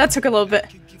sorry, that took a little bit.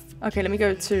 Okay, let me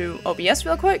go to OBS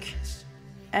real quick.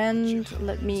 And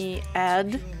let me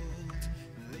add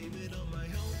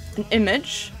an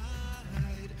image.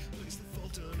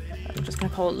 I'm just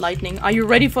gonna call it lightning. Are you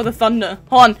ready for the thunder?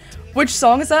 Hold on. Which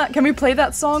song is that? Can we play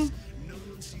that song?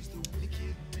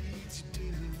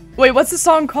 Wait, what's the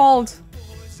song called?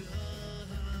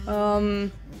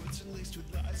 No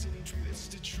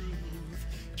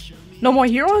More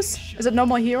Heroes? Is it No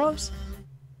More Heroes?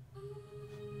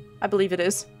 I believe it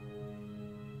is.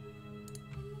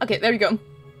 Okay, there we go.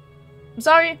 I'm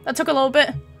sorry, that took a little bit.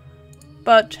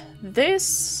 But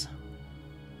this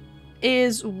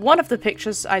is one of the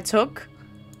pictures I took.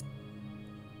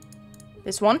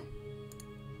 This one.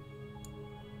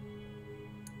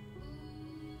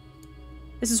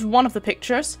 This is one of the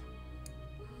pictures.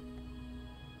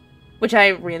 Which I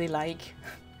really like.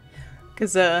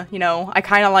 Because, you know, I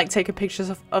kind of like taking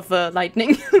pictures of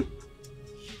lightning.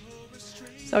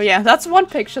 So yeah, that's one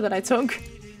picture that I took.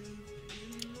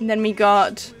 And then we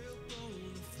got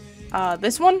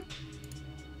this one.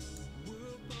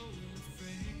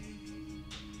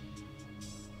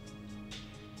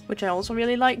 Which I also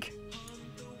really like.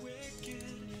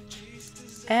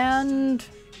 And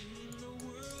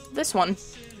this one.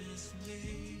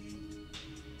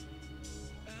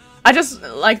 I just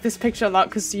like this picture a lot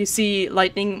because you see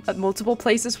lightning at multiple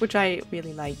places, which I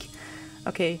really like.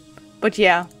 Okay, but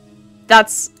yeah,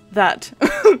 that's that.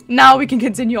 Now we can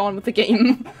continue on with the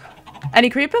game.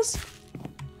 Any creepers?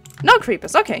 No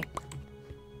creepers, okay.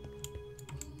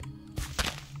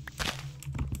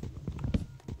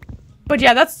 But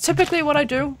yeah, that's typically what I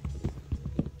do.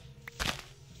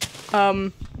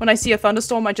 When I see a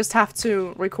thunderstorm, I just have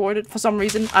to record it for some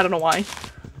reason. I don't know why.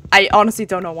 I honestly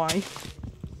don't know why.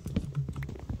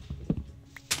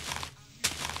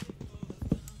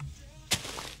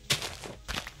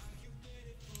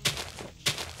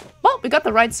 Well, we got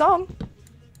the right song.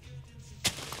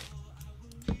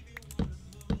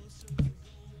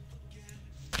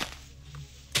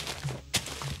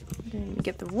 Then we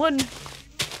get the wood.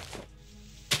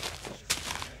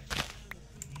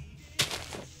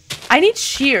 I need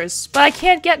shears, but I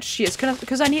can't get shears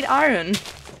because I need iron.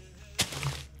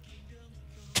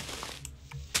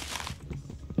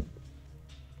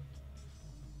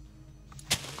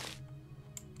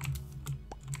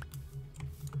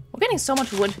 We're getting so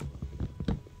much wood.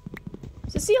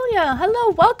 Cecilia,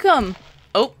 hello, welcome.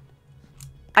 Oh,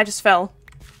 I just fell.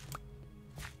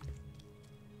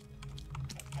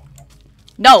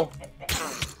 No.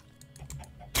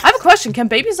 I have a question. Can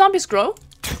baby zombies grow?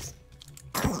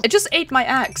 It just ate my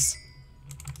axe.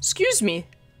 Excuse me.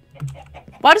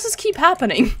 Why does this keep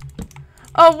happening?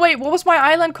 Oh, wait, what was my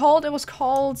island called? It was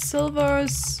called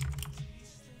Silver's...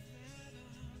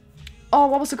 Oh,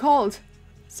 what was it called?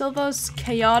 Silver's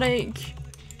Chaotic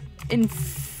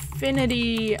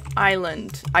Infinity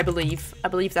Island, I believe. I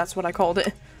believe that's what I called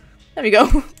it. There we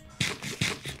go.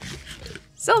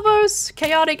 Silver's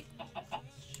Chaotic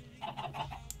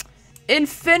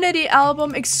Infinity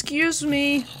Album, excuse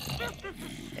me.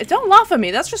 Don't laugh at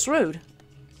me, that's just rude.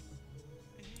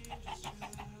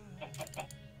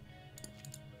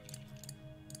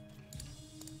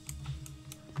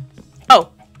 Oh,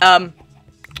 No,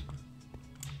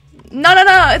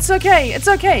 it's okay, it's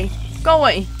okay. Go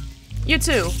away. You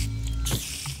too.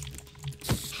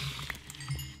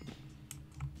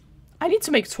 I need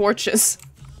to make torches.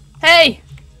 Hey!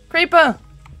 Creeper!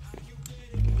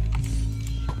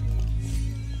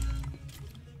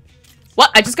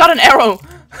 What? I just got an arrow!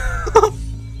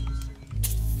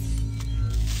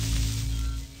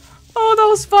 Oh, that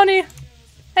was funny.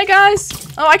 Hey, guys.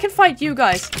 Oh, I can fight you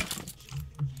guys.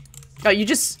 Oh, you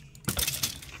just...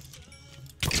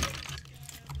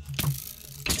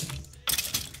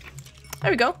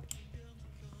 There we go.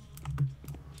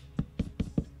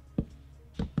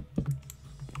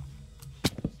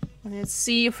 Let's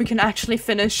see if we can actually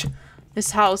finish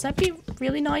this house. That'd be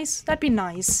really nice. That'd be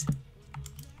nice.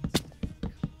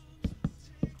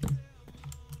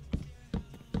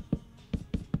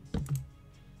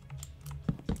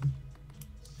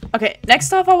 Okay,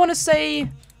 next up I want to say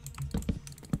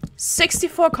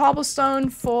 64 cobblestone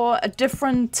for a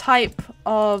different type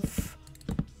of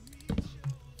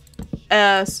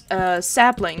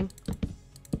sapling.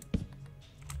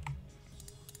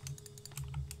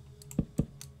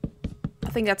 I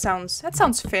think that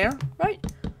sounds fair, right?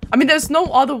 I mean, there's no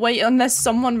other way unless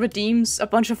someone redeems a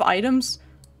bunch of items.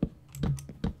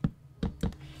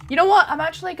 You know what? I'm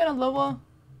actually gonna lower...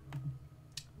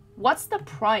 What's the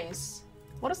price?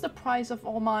 What is the price of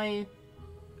all my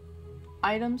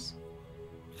items?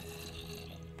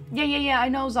 Yeah, I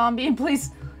know, zombie. Please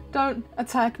don't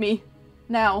attack me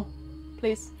now.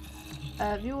 Please.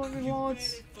 Viewer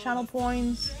rewards, channel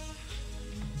points.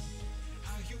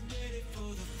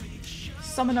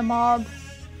 Summon a mob.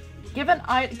 Give an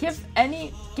item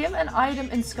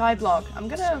in Skyblock. I'm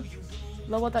gonna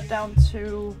lower that down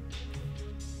to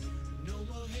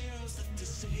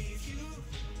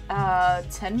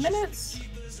 10 minutes?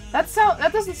 That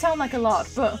doesn't sound like a lot,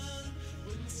 but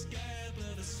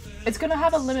it's gonna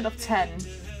have a limit of 10.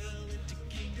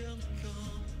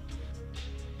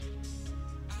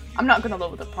 I'm not gonna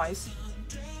lower the price.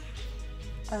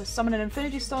 Summon an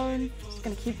Infinity Stone. Just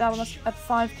gonna keep that one at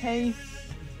 5k.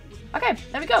 Okay,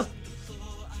 there we go.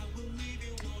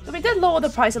 So we did lower the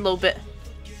price a little bit.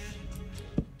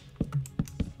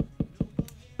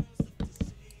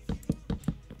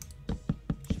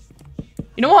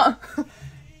 You know what?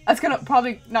 That's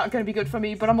probably not gonna be good for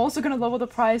me, but I'm also gonna lower the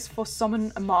price for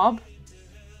summon a mob.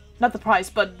 Not the price,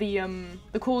 but the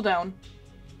cooldown.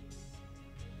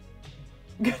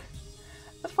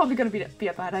 That's probably gonna be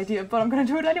a bad idea, but I'm gonna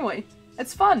do it anyway.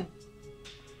 It's fun.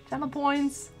 Channel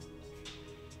points.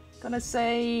 Gonna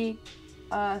say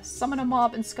summon a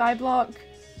mob in Skyblock.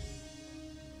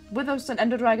 Withers and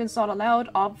Ender Dragons not allowed,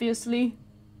 obviously.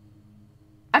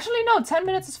 Actually, no, 10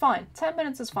 minutes is fine. 10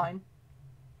 minutes is fine.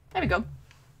 There we go.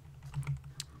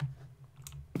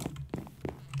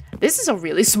 This is a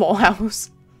really small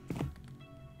house.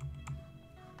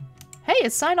 Hey,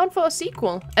 it's signed on for a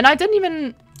sequel. And I didn't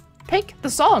even pick the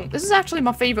song. This is actually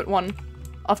my favorite one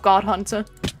of God Hunter.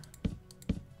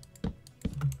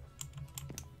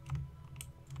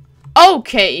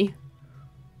 Okay.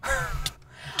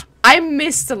 I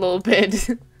missed a little bit.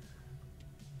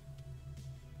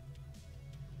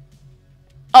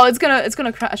 Oh, it's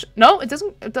gonna crash. No, it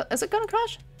doesn't. Is it gonna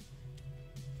crash?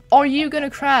 Are you gonna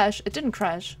crash? It didn't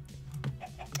crash.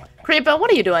 Creeper,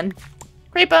 what are you doing?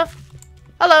 Creeper,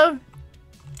 hello.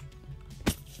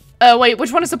 Wait,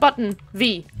 which one is the button?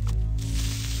 V.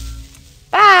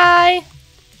 Bye.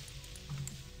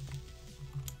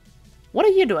 What are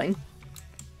you doing?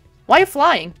 Why are you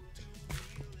flying?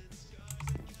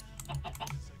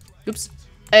 Oops.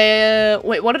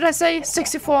 Wait, what did I say?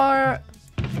 64...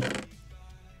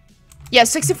 Yeah,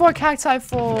 64 cacti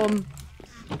for...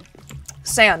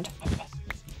 sand.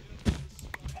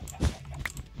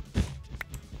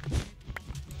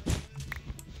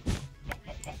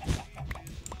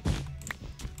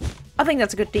 I think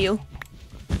that's a good deal.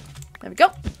 There we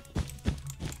go.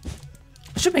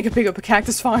 I should make a bigger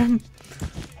cactus farm.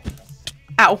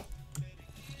 Ow.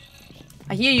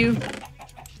 I hear you.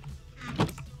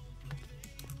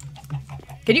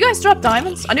 Can you guys drop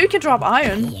diamonds? I know you can drop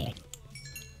iron.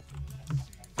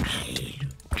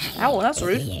 Ow, that's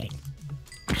rude.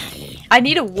 I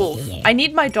need a wolf. I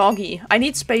need my doggy. I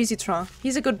need Spaceytron.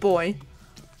 He's a good boy.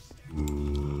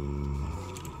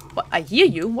 What? I hear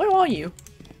you. Where are you?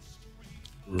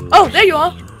 Oh, there you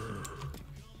are.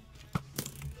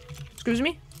 Excuse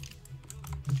me.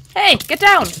 Hey, get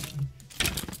down.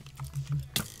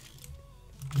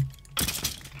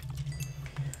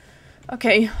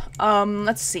 Okay,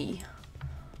 let's see.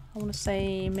 I want to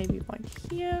say maybe right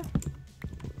here.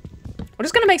 We're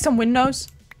just gonna make some windows.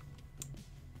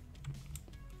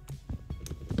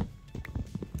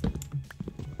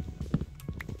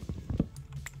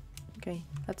 Okay,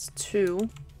 that's 2.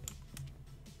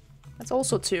 That's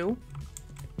also 2.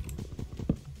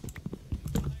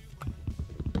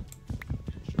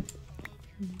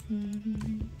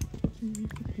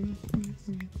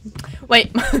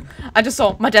 Wait, I just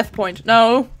saw my death point.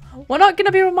 No, we're not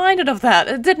gonna be reminded of that.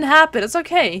 It didn't happen. It's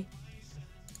okay.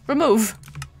 Remove.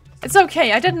 It's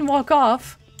okay. I didn't walk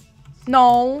off.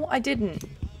 No, I didn't.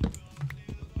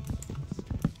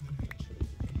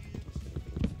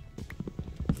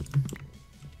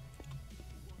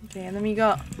 Okay, and then we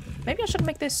got... Maybe I should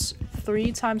make this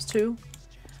 3 times 2.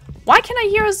 Why can I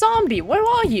hear a zombie? Where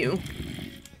are you?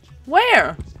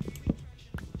 Where?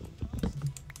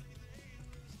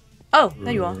 Oh,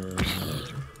 there you are.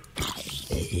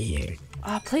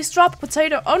 Please drop a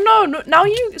potato. Oh no, no, now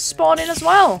you spawn in as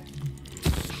well.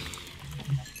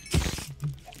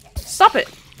 Stop it.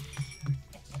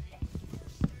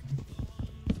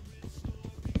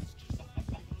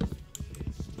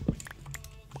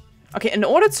 Okay, in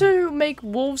order to make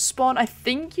wolves spawn, I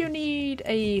think you need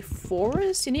a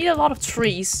forest. You need a lot of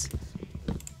trees.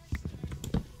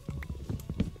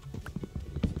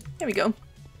 There we go.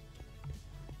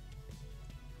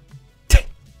 It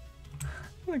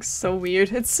looks so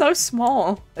weird. It's so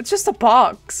small. It's just a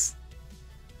box.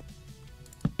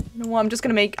 You know what? I'm just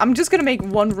gonna make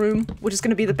one room, which is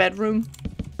gonna be the bedroom.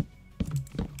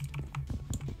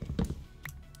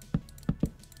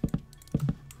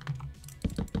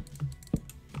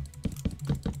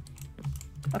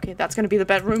 Okay, that's gonna be the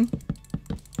bedroom.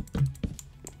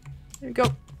 There we go.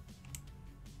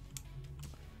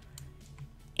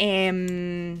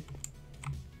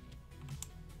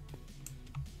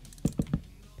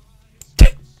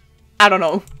 I don't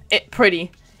know.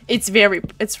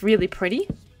 It's really pretty.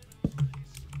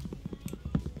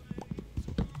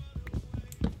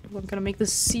 I'm gonna make the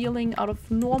ceiling out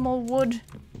of normal wood.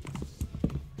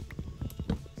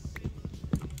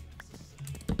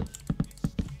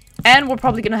 And we're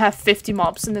probably gonna have 50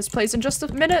 mobs in this place in just a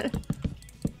minute.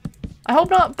 I hope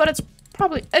not, but it's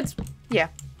probably, yeah.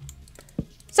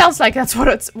 Sounds like that's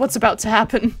what's about to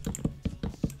happen.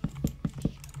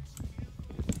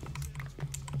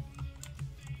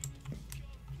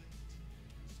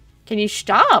 Can you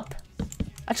stop?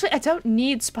 Actually, I don't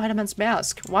need Spider-Man's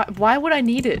mask. Why would I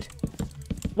need it?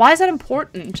 Why is that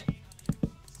important?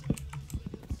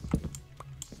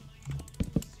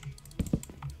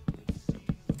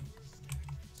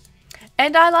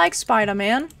 And I like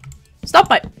Spider-Man. It's not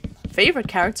my favorite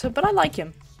character, but I like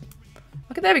him.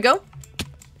 Okay, there we go.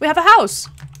 We have a house.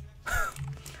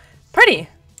 Pretty.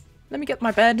 Let me get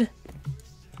my bed.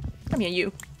 Come here,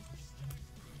 you.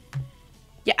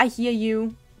 Yeah, I hear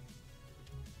you.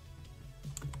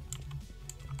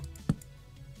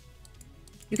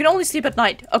 You can only sleep at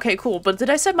night. Okay, cool. But did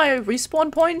I set my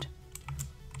respawn point?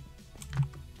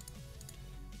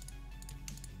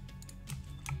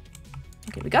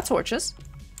 Okay, we got torches.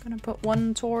 Gonna put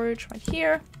one torch right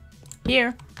here,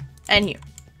 here, and here.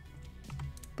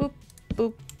 Boop,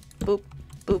 boop, boop,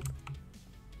 boop.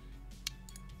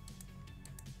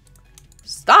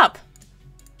 Stop!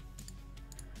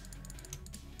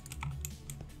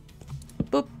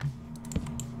 Boop.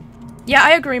 Yeah,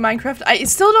 I agree, Minecraft. I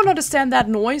still don't understand that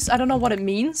noise. I don't know what it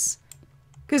means.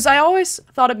 Because I always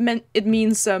thought it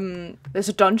means there's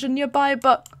a dungeon nearby,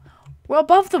 but we're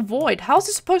above the void. How's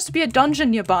it supposed to be a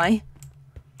dungeon nearby?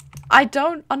 I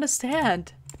don't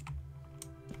understand.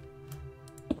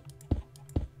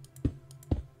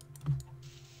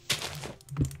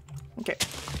 Okay.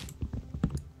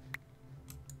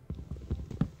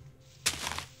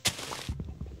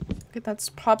 Okay, that's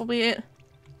probably it.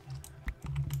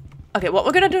 Okay, what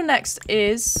we're gonna do next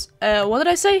is, what did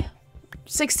I say?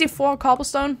 64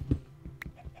 cobblestone?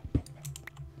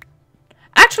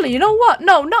 Actually, you know what?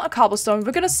 No, not a cobblestone.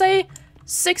 We're gonna say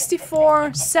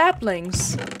 64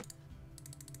 saplings.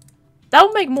 That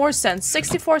would make more sense.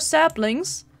 64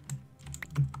 saplings.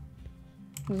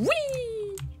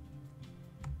 Whee!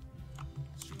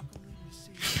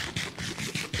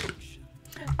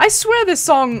 I swear this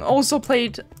song also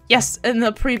played, yes, in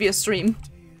the previous stream.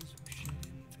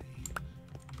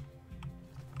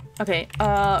 Okay,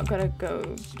 gotta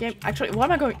go game. Actually, what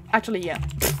am I going? Actually, yeah.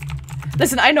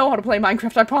 Listen, I know how to play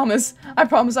Minecraft, I promise. I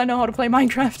promise I know how to play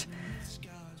Minecraft.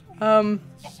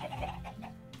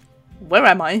 Where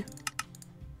am I?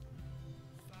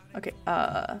 Okay,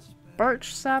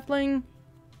 birch sapling.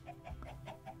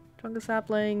 Jungle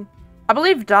sapling. I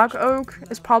believe dark oak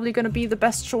is probably gonna be the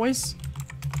best choice.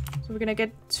 So we're gonna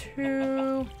get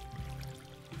 2.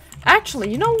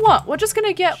 Actually, you know what? We're just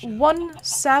gonna get 1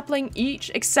 sapling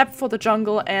each, except for the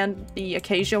jungle and the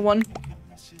acacia one.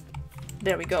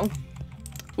 There we go.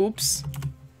 Oops.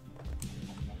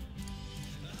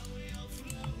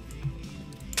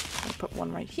 I'll put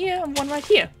 1 right here and 1 right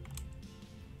here.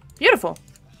 Beautiful.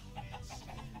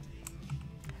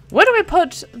 Where do we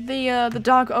put the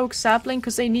dark oak sapling?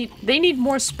 Because they need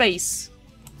more space.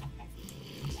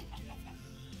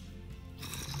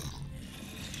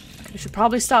 We should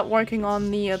probably start working on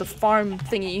the farm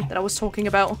thingy that I was talking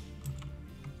about.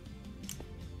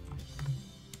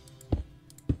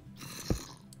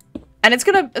 And it's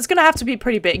gonna have to be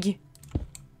pretty big.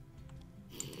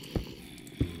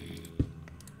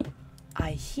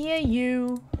 I hear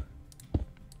you.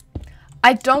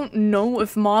 I don't know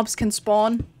if mobs can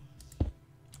spawn.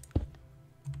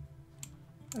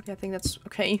 Okay, I think that's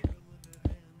okay.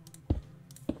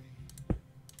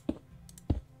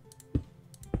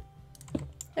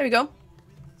 There we go.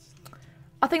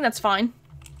 I think that's fine.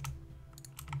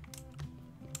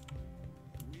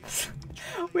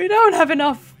 We don't have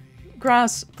enough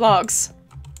grass blocks.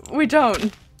 We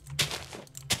don't.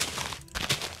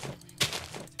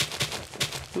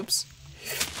 Oops.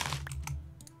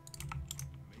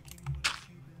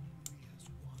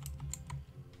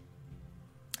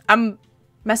 I'm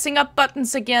messing up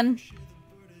buttons again.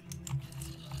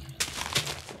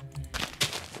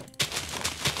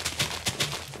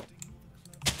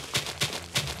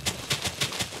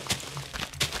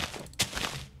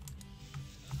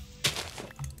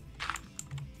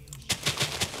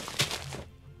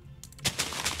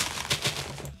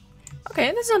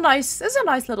 Okay, this is a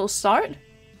nice little start.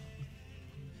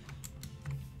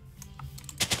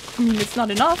 I mean, it's not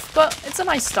enough, but it's a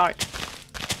nice start.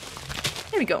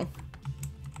 There we go.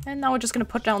 And now we're just gonna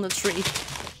put down the tree.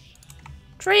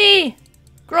 Tree!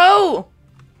 Grow!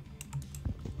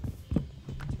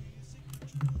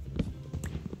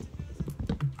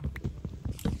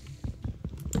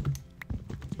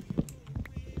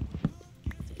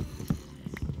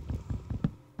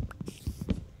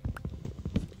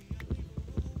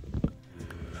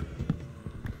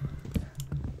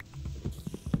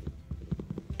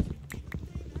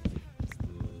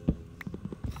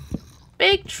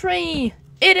 big tree.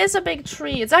 It is a big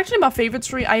tree. It's actually my favorite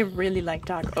tree. I really like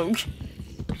dark oak.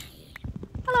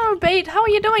 Hello, Bait. How are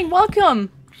you doing? Welcome.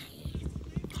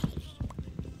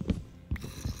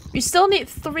 You still need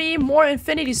 3 more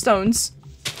infinity stones.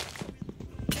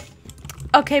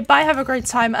 Okay, bye. Have a great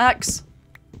time, Axe.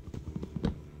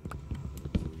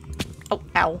 Oh,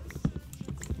 ow.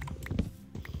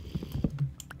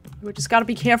 We just gotta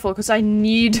be careful because I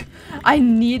need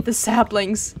the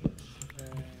saplings.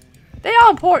 They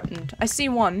are important. I see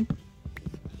one.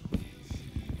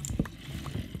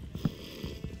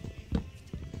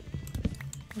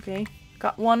 Okay,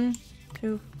 got 1,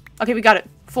 2. Okay, we got it.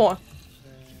 4.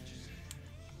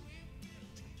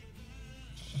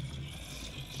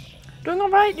 Doing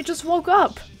alright? You just woke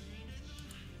up.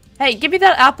 Hey, give me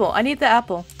that apple. I need the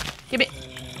apple. Give me.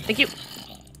 Thank you.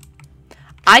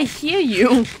 I hear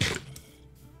you.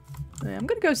 I'm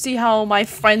gonna go see how my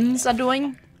friends are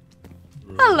doing.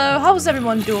 Hello, how's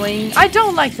everyone doing? I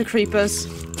don't like the creepers.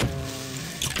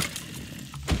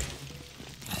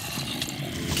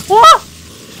 What?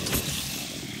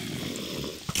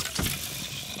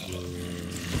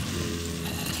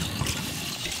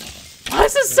 Why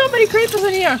is there so many creepers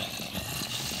in here?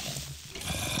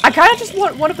 I kind of just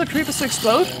want one of the creepers to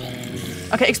explode.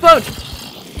 Okay, explode.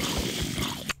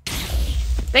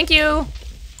 Thank you.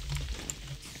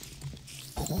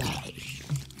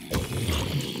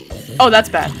 Oh, that's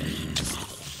bad.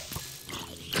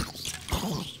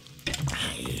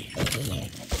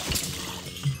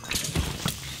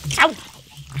 Ow!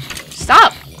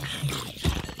 Stop!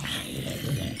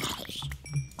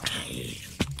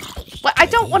 What? I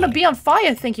don't want to be on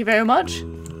fire, thank you very much.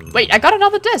 Wait, I got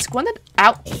another disc. When did...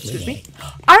 Ow! Excuse me.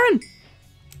 Iron!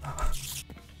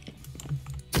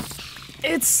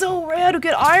 It's so rare to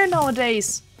get iron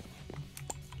nowadays.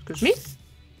 Excuse me?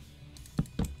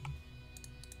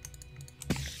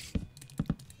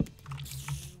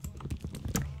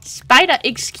 Spider,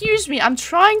 excuse me. I'm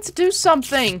trying to do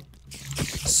something.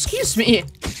 Excuse me.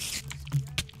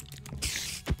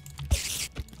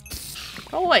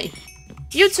 Go away.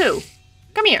 You too.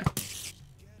 Come here.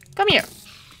 Come here.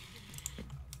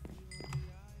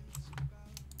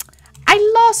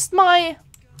 I lost my...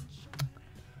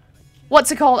 What's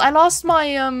it called? I lost my,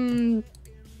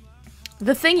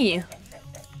 the thingy.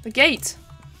 The gate.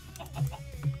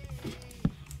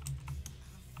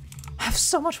 I have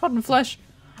so much rotten flesh.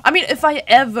 I mean, if I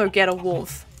ever get a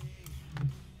wolf,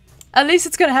 at least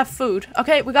it's gonna have food.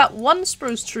 Okay, we got 1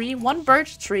 spruce tree, 1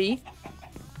 birch tree.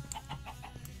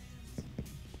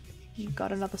 You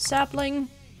got another sapling.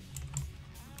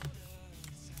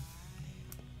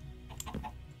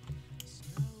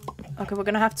 Okay, we're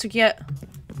gonna have to get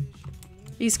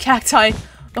these cacti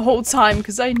the whole time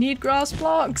because I need grass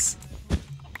blocks.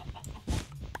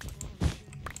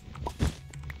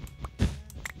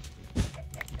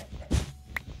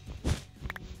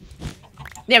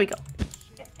 There we go.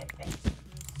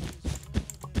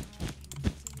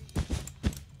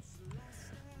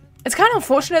 It's kind of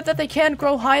unfortunate that they can't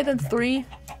grow higher than 3.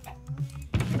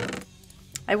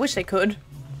 I wish they could.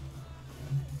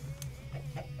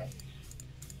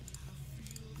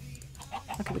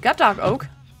 Okay, we got dark oak.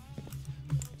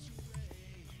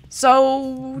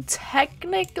 So,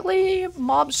 technically,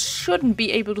 mobs shouldn't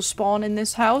be able to spawn in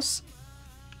this house.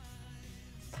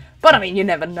 But, I mean, you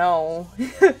never know.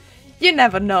 You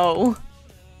never know.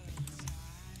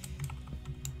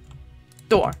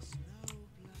 Door.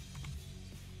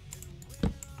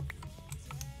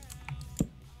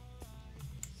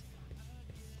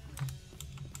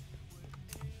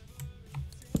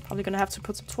 Probably gonna have to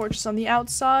put some torches on the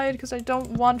outside because I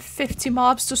don't want 50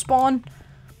 mobs to spawn.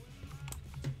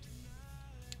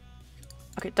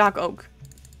 Okay, dark oak.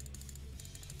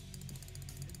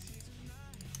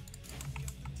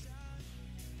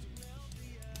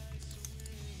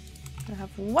 I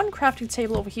have 1 crafting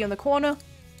table over here in the corner.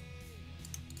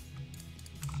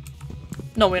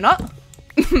 No, we're not.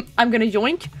 I'm gonna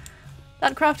yoink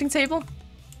that crafting table.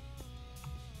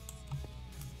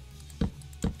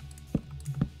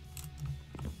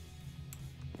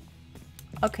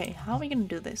 Okay, how are we gonna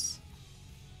do this?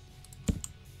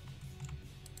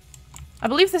 I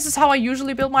believe this is how I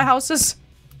usually build my houses.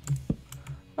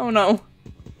 Oh no.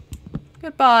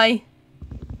 Goodbye.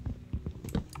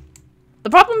 The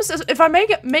problem is if I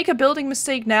make a building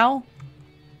mistake now...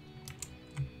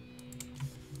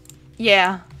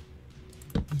 Yeah.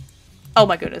 Oh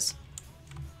my goodness.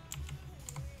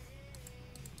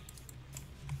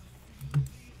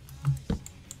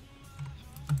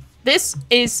 This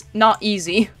is not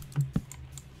easy.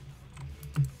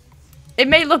 It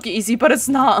may look easy, but it's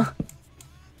not.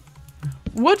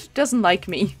 Wood doesn't like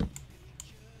me.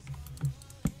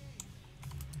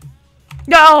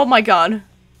 Oh my god.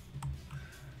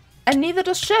 And neither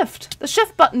does shift. The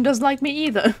shift button doesn't like me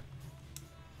either.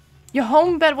 Your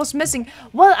home bed was missing.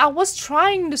 Well, I was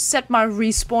trying to set my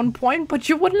respawn point, but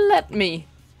you wouldn't let me.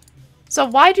 So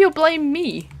why do you blame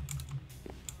me?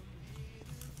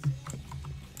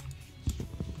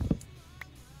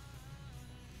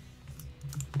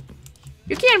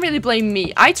 You can't really blame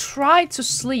me. I tried to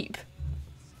sleep.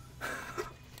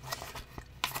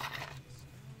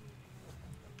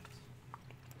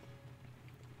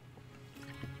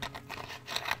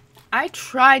 I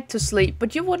tried to sleep,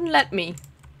 but you wouldn't let me.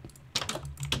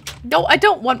 No, I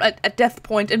don't want a death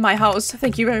point in my house.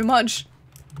 Thank you very much.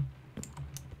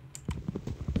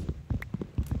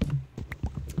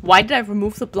 Why did I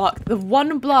remove the block? The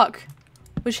one block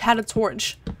which had a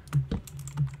torch.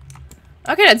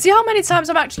 Okay, let's see how many times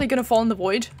I'm actually gonna fall in the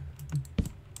void.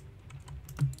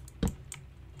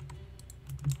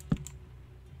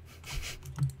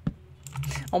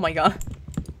 Oh my god.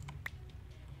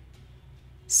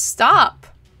 Stop!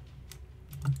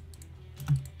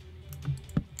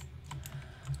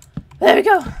 There we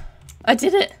go! I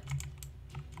did it!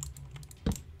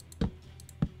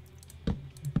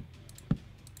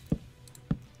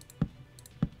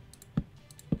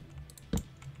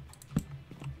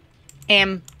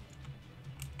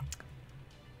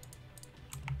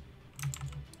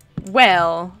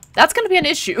 Well, that's gonna be an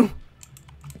issue.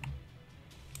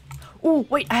 Oh,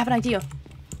 wait, I have an idea.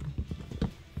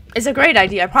 It's a great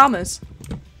idea, I promise.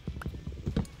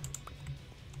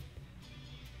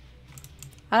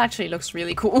 That actually looks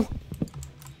really cool.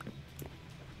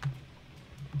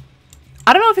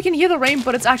 I don't know if you can hear the rain,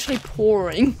 but it's actually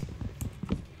pouring.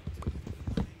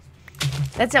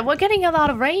 That's it, we're getting a lot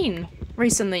of rain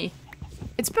recently.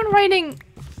 It's been raining,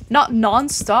 not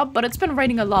non-stop, but it's been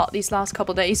raining a lot these last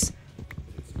couple days.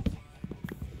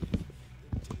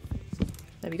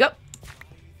 There we go.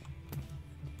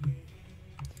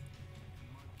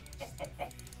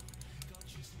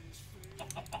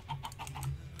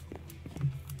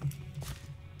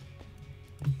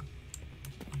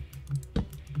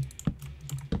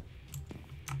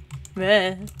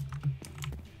 Meh.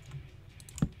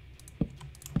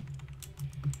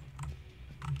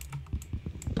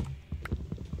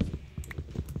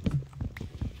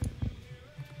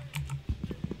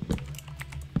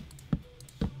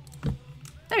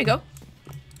 There we go.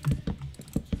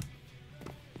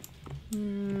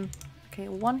 Okay,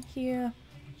 one here.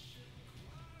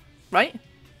 Right?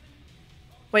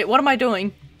 Wait, what am I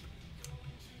doing?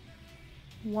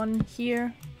 One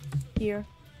here, here.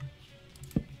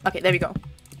 Okay, there we go.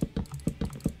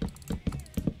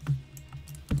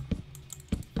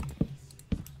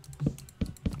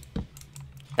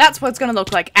 That's what it's gonna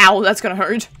look like. Ow, that's gonna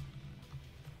hurt.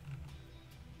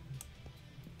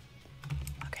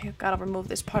 Okay, I've gotta remove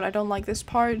this part. I don't like this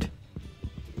part.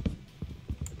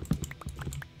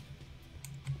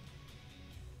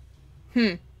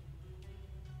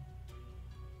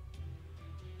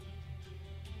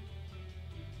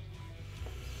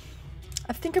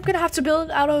 I think I'm gonna have to build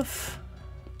it out of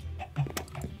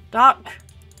dark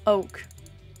oak.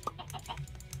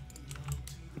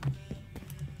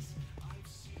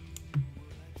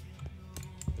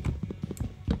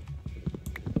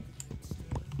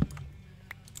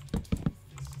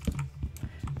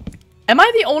 Am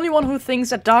I the only one who thinks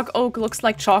that dark oak looks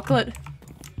like chocolate?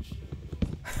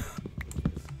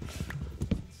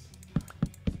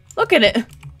 Look at it. It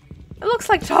looks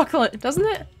like chocolate, doesn't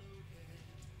it?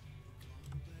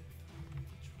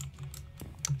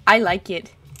 I like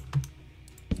it.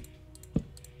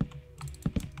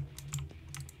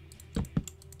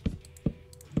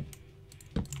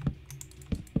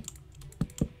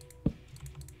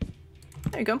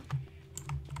 There you go.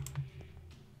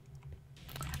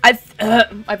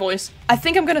 My voice. I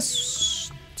think I'm gonna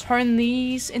turn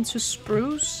these into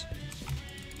spruce.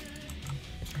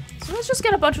 So let's just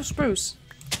get a bunch of spruce.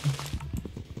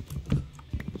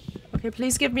 Okay,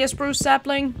 please give me a spruce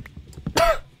sapling.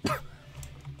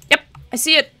 Yep, I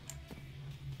see it.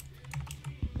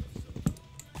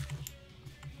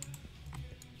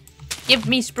 Give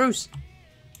me spruce.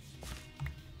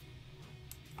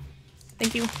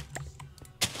 Thank you.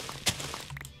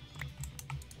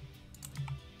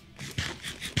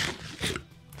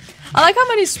 I like how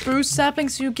many spruce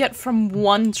saplings you get from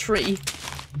one tree.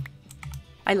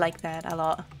 I like that a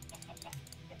lot.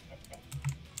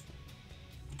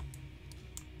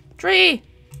 Tree!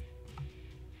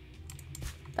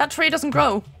 That tree doesn't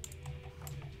grow.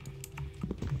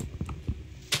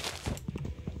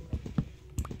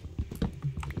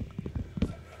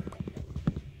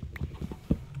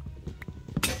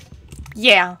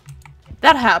 Yeah,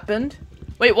 that happened.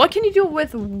 Wait, what can you do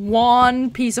with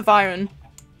one piece of iron?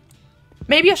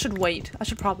 Maybe I should wait. I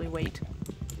should probably wait.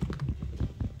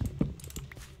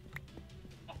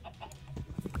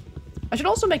 I should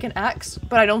also make an axe,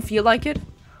 but I don't feel like it.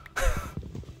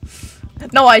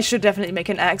 No, I should definitely make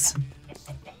an axe.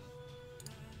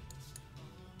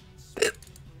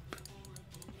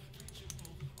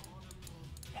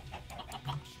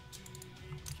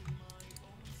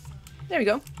 There we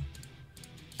go.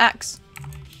 Axe.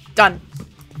 Done.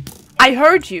 I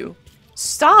heard you.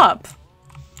 Stop.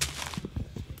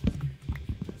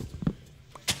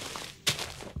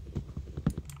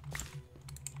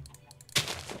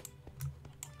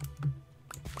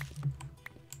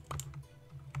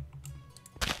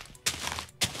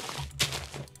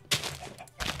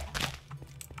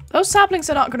 Those saplings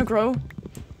are not gonna grow.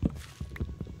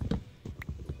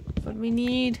 But we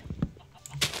need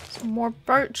some more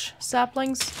birch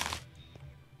saplings.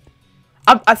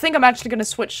 I think I'm actually gonna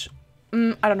switch.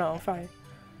 I don't know if I...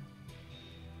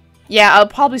 Yeah, I'll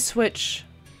probably switch...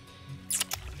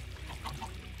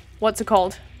 What's it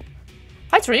called?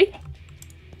 Hi, tree.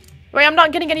 Wait, I'm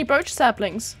not getting any birch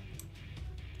saplings.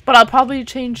 But I'll probably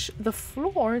change the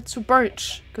floor to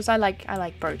birch. Because I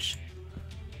like birch.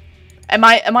 Am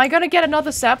I gonna get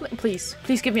another sapling? Please.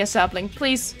 Please give me a sapling.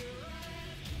 Please.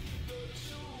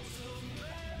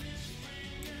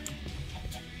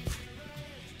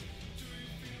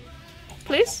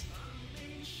 Please?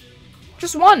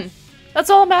 Just one. That's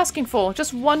all I'm asking for.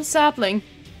 Just one sapling.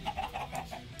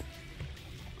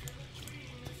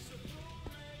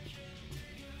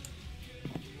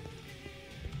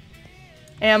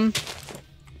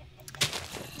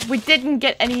 We didn't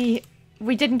get any...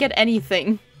 We didn't get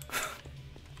anything.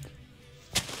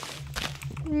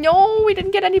 No, we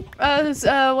didn't get any,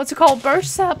 what's it called? Birch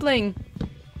sapling.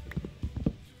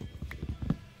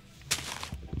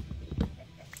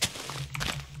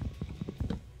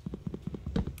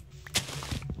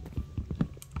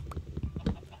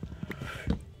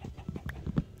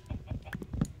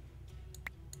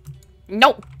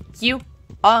 No, you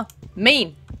are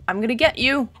mean. I'm gonna get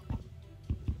you.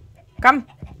 Come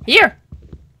here.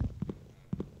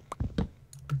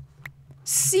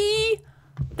 See?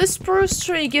 The spruce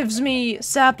tree gives me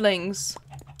saplings.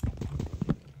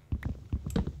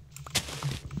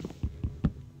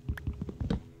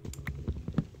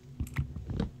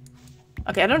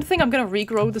 Okay, I don't think I'm gonna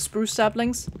regrow the spruce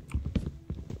saplings.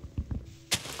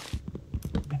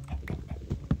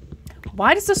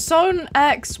 Why does the stone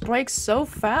axe break so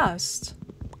fast?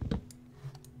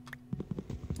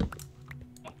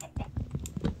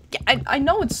 Yeah, I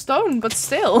know it's stone, but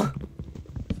still.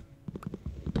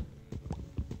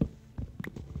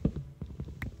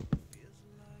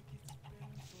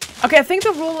 Okay, I think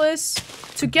the rule is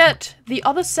to get the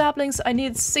other saplings, I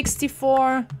need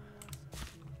 64...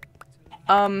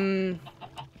 You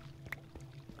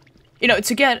know,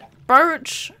 to get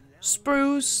birch,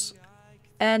 spruce,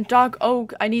 and dark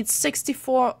oak, I need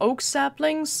 64 oak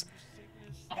saplings.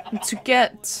 And to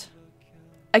get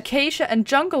acacia and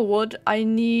jungle wood, I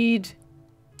need...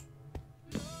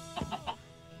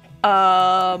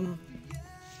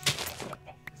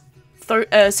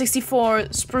 64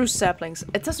 spruce saplings.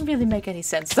 It doesn't really make any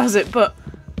sense, does it? But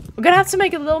we're gonna have to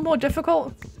make it a little more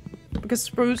difficult. Because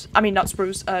spruce, I mean not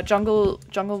spruce, jungle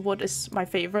wood is my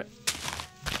favorite.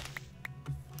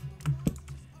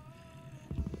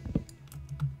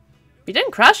 We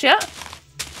didn't crash yet.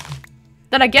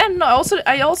 Then again, I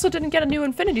also didn't get a new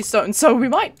infinity stone, so we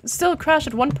might still crash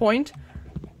at one point.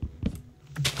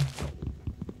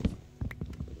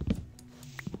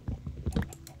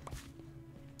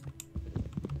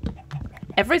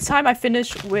 Every time I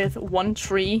finish with one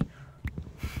tree,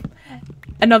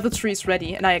 another tree's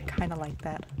ready, and I kind of like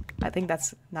that. I think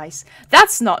that's nice.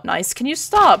 That's not nice. Can you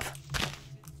stop?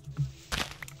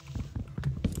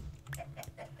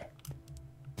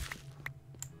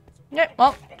 Yeah,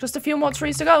 well, just a few more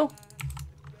trees to go.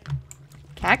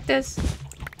 Cactus.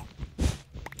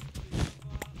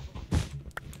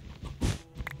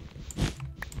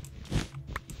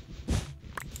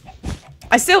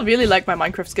 I still really like my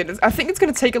Minecraft skin. I think it's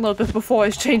gonna take a little bit before I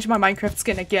change my Minecraft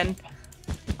skin again.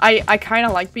 I kind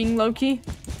of like being Loki.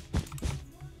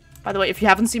 By the way, if you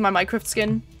haven't seen my Minecraft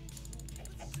skin,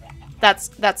 that's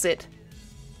it.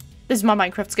 This is my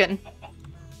Minecraft skin.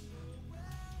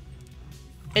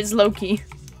 It's Loki,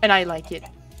 and I like it.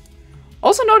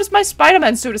 Also notice my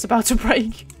Spider-Man suit is about to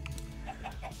break.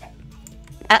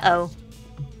 Uh-oh.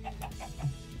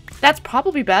 That's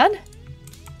probably bad.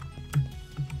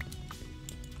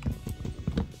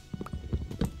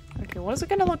 Okay, what is it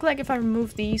gonna look like if I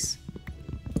remove these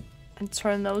and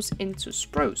turn those into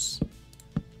spruce?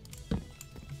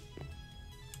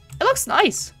 looks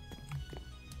nice.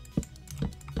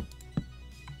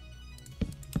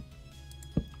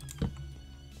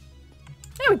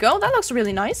 There we go. That looks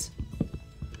really nice.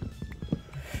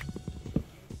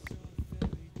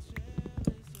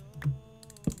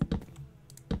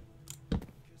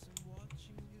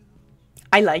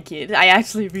 I like it. I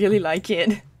actually really like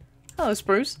it. Hello,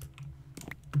 Spruce.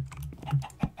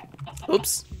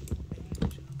 Oops.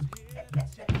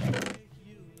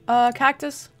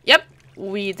 Cactus. Yep,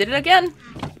 we did it again.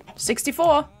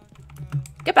 64.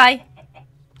 Goodbye.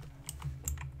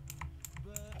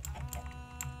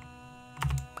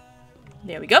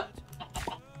 There we go.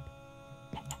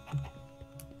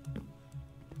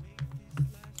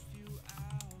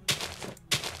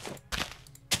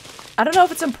 I don't know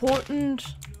if it's important.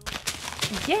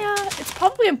 Yeah, it's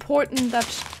probably important that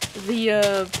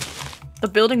the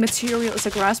building material is a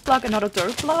grass block and not a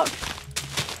dirt block.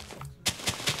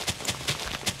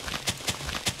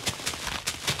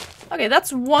 Okay,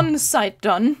 that's one site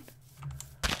done.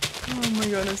 Oh my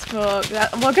goodness, fuck.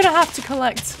 We're gonna have to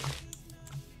collect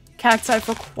cacti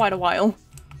for quite a while.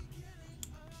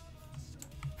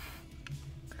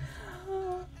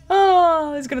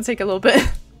 Oh, it's gonna take a little bit.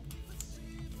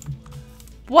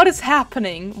 What is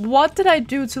happening? What did I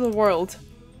do to the world?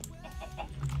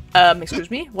 Excuse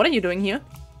me? What are you doing here?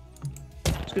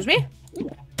 Excuse me?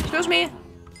 Excuse me?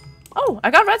 Oh,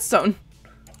 I got redstone.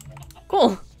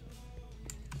 Cool.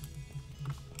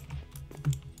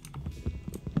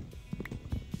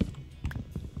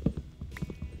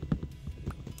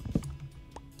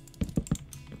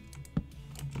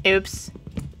 Oops.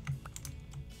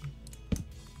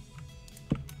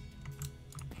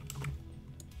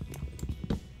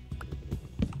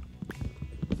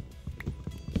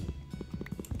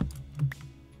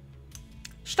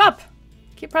 Stop!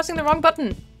 Keep pressing the wrong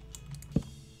button.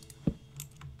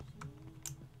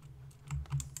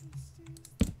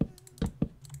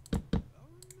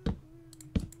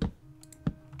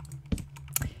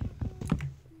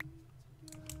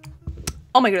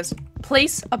 Oh my goodness.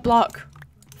 Place a block.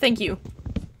 Thank you.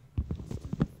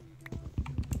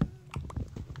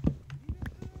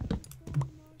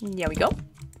 There we go.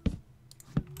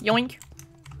 Yoink.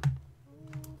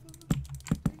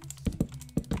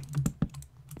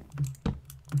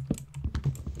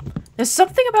 There's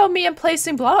something about me and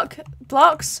placing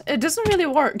blocks. It doesn't really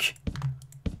work.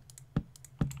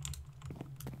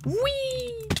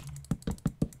 Whee!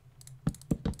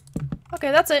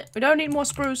 Okay, that's it. We don't need more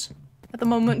spruce at the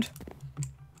moment.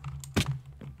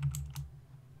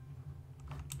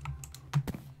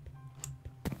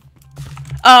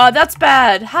 That's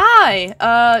bad.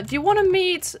 Hi! Do you want to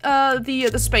meet,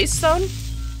 the space stone?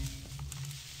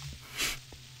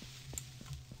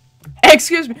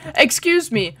 Excuse me.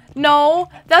 Excuse me. No,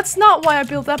 that's not why I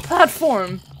built that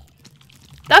platform.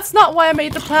 That's not why I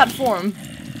made the platform.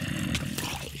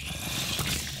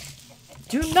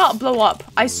 Do not blow up.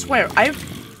 I swear.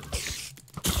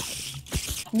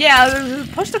 Yeah,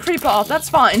 push the creeper off. That's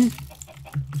fine.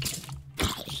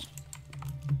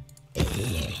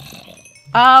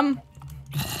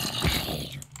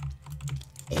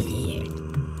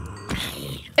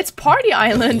 It's Party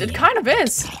Island. It kind of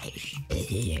is.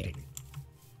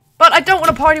 But I don't want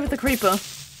to party with the creeper.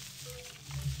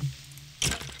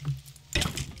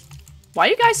 Why are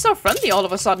you guys so friendly all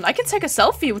of a sudden? I can take a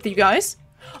selfie with you guys.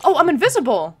 Oh, I'm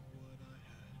invisible.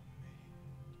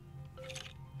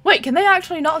 Wait, can they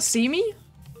actually not see me?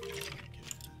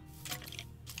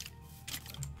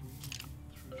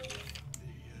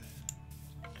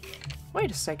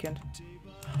 Wait a second.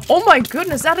 Oh my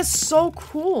goodness, that is so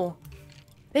cool.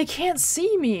 They can't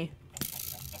see me.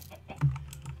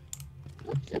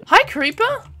 Hi,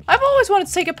 creeper. I've always wanted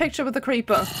to take a picture with the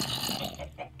creeper.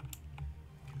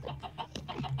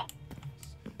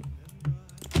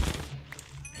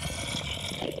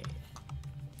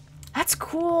 That's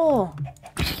cool.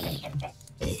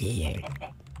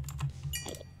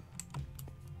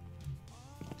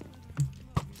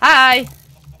 Hi.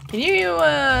 Can you,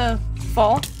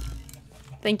 fall?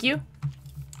 Thank you.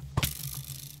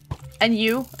 And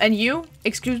you.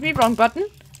 Excuse me, wrong button.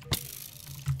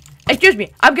 Excuse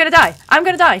me, I'm gonna die. I'm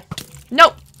gonna die.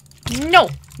 No. No.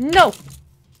 No.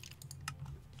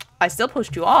 I still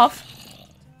pushed you off.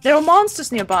 There are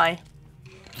monsters nearby.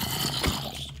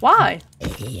 Why?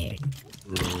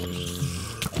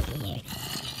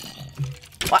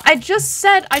 Well, I just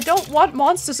said I don't want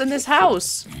monsters in this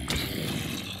house.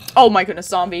 Oh my goodness,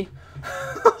 zombie.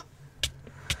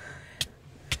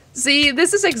 See,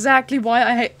 this is exactly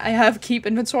why I have keep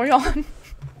inventory on.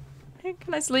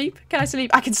 Can I sleep? Can I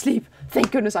sleep? I can sleep.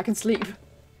 Thank goodness I can sleep.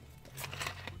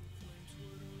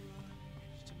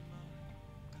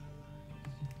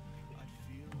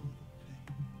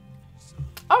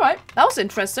 Alright, that was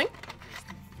interesting.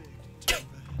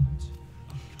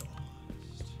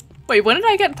 Wait, when did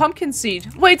I get pumpkin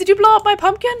seed? Wait, did you blow up my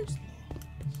pumpkin?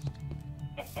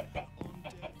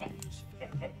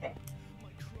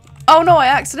 Oh no, I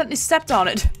accidentally stepped on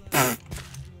it.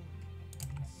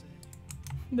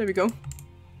 There we go.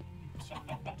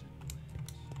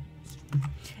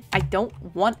 I don't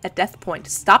want a death point.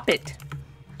 Stop it.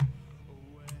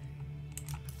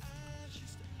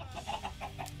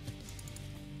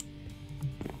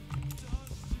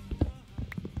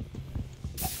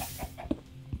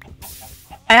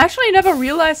 I actually never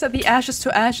realized that the Ashes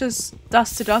to Ashes,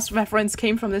 Dust to Dust reference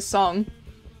came from this song.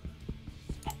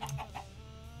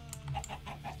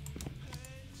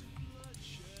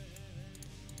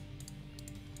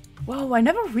 Whoa, I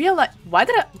never realized- why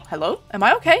did I- hello? Am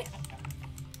I okay?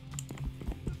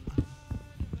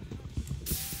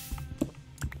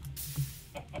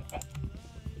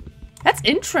 That's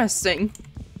interesting.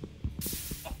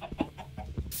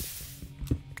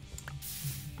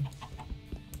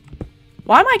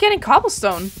 Why am I getting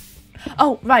cobblestone?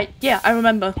 Oh, right. Yeah, I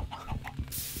remember.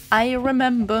 I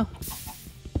remember.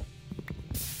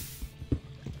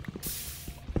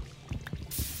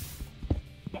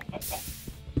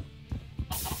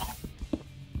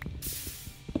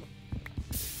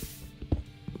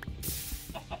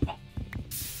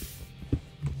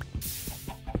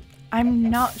 I'm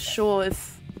not sure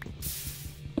if...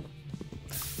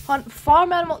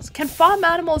 farm animals... Can farm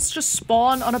animals just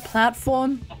spawn on a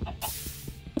platform?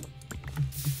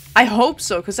 I hope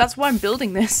so, because that's why I'm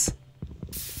building this.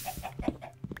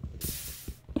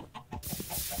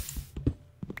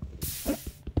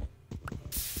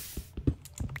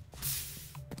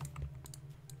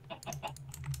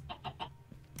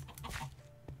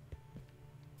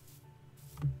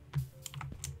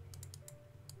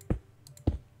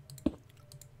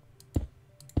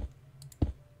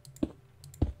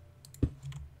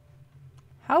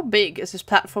 How big is this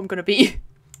platform gonna be?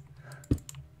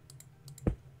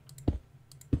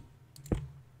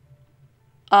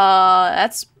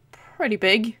 That's pretty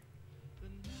big.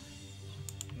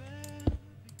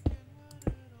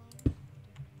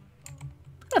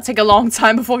 It's gonna take a long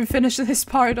time before we finish this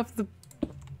part of the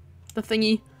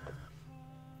thingy.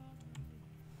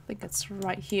 I think it's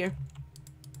right here.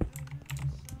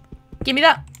 Give me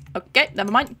that! Okay,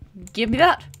 never mind. Give me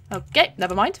that! Okay,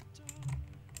 never mind.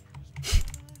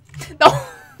 No!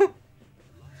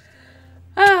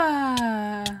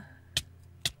 Ah.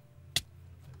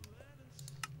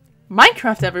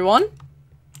 Minecraft, everyone!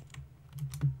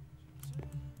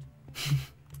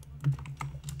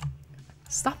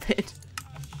 Stop it.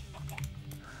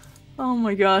 Oh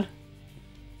my god.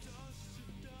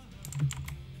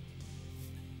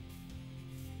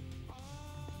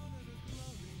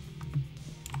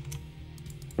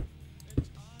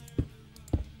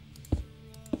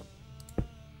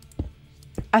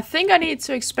 I think I need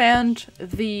to expand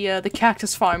the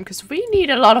cactus farm, because we need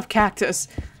a lot of cactus.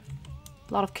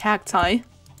 A lot of cacti.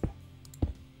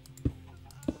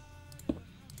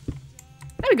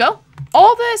 There we go.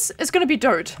 All this is gonna be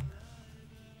dirt.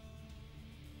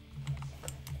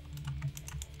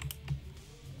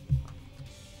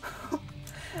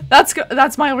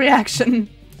 That's my reaction.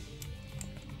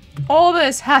 All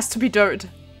this has to be dirt.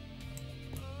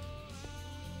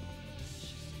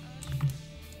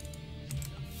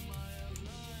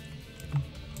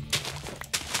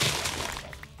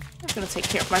 I'm gonna take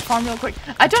care of my farm real quick.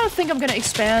 I don't think I'm gonna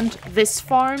expand this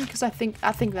farm because I think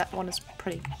that one is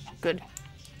pretty good.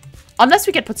 Unless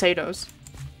we get potatoes.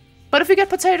 But if we get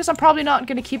potatoes, I'm probably not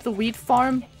gonna keep the wheat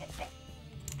farm.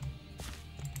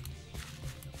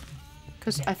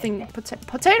 Because I think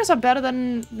potatoes are better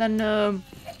than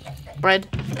bread.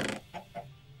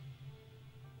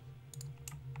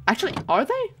 Actually, are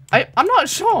they? I'm not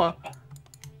sure.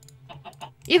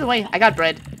 Either way, I got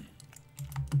bread.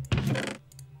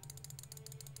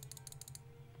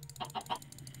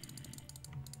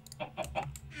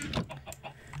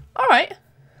 Alright.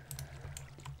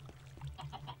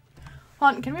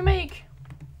 Hold on, can we make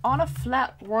on a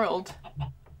flat world?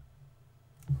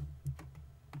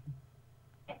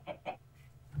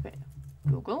 Okay,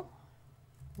 Google.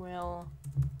 Will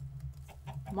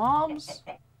mobs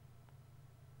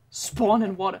spawn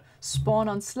in water? Spawn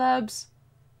on slabs?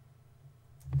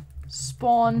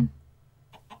 Spawn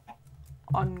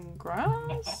on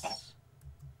grass?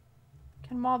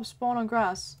 Can mobs spawn on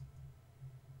grass?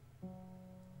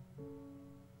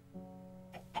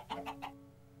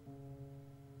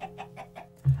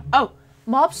 Oh,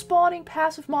 mob spawning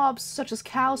passive mobs such as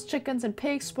cows, chickens, and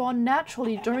pigs spawn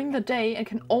naturally during the day and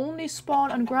can only spawn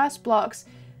on grass blocks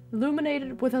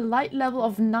Illuminated with a light level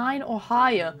of 9 or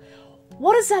higher.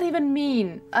 What does that even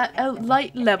mean? A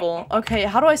light level. Okay,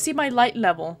 how do I see my light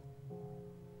level?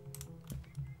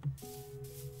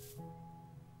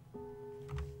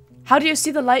 How do you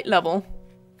see the light level?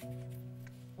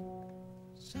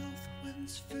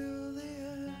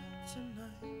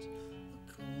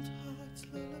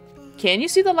 Can you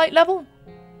see the light level?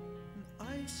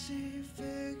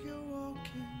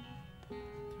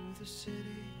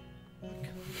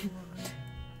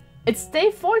 It's day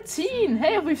 14!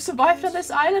 Hey, we've survived on this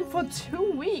island for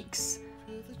 2 weeks!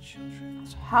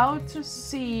 How to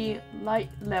see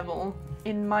light level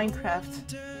in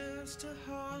Minecraft.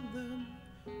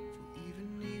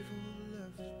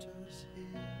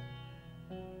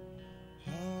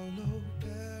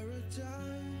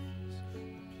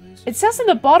 It says in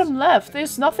the bottom left,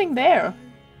 there's nothing there.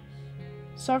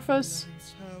 Surface.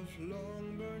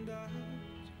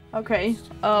 Okay,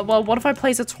 well, what if I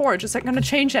place a torch? Is that gonna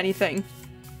change anything?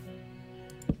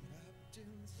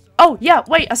 Oh, yeah,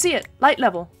 wait, I see it. Light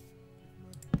level.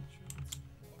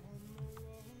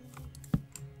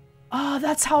 Oh,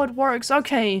 that's how it works.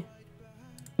 Okay.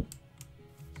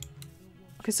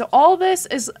 Okay, so all this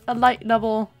is a light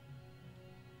level.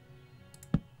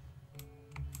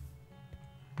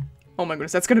 Oh my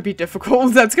goodness, that's gonna be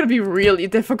difficult. That's gonna be really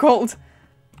difficult.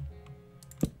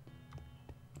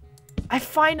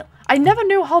 I never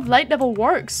knew how light level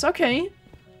works. Okay.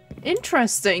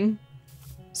 Interesting.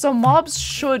 So mobs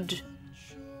should...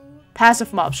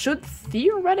 Passive mobs should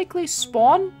theoretically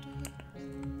spawn?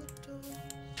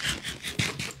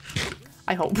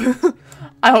 I hope.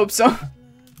 I hope so.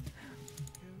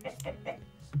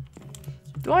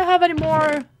 Do I have any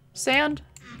more sand?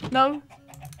 No?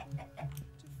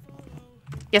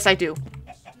 Yes, I do.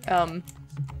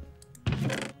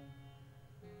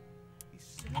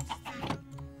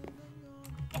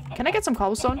 Can I get some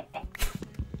cobblestone?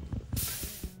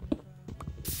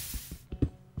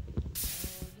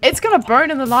 It's gonna burn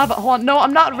in the lava. Hold on. No,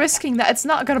 I'm not risking that. It's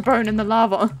not gonna burn in the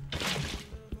lava.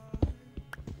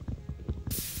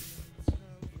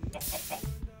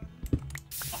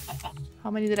 How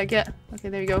many did I get? Okay,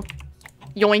 there you go.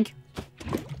 Yoink.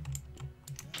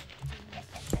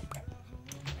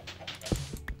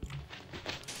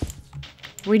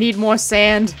 We need more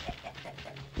sand.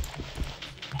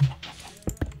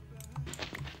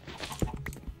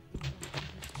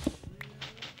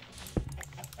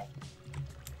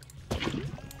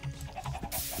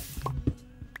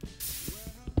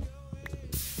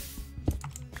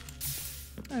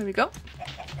 There we go.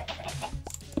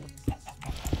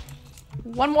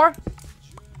 One more.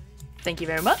 Thank you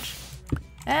very much.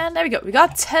 And there we go. We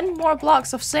got 10 more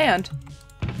blocks of sand.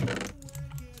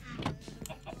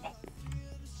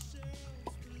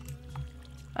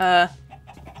 We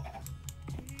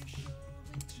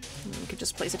could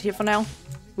just place it here for now.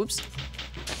 Oops.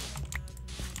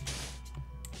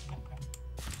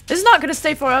 This is not gonna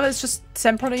stay forever, it's just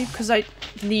temporary, because I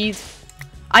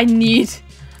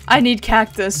need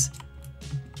cactus.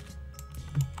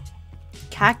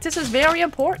 Cactus is very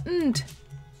important.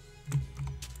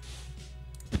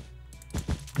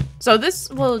 So this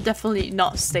will definitely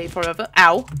not stay forever.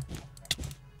 Ow.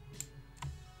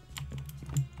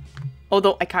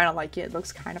 Although I kind of like it. It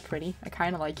looks kind of pretty. I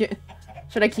kind of like it.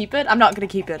 Should I keep it? I'm not gonna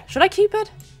keep it. Should I keep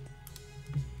it?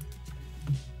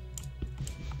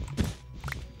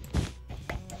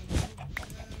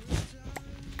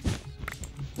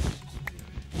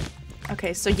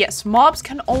 Okay, so yes, mobs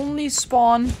can only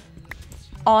spawn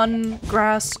on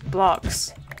grass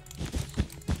blocks.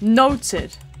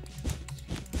 Noted.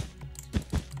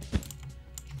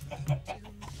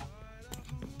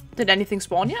 Did anything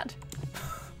spawn yet?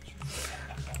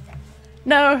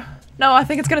 No, I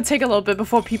think it's gonna take a little bit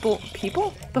before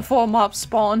before mobs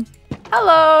spawn.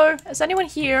 Hello, is anyone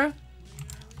here?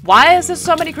 Why is there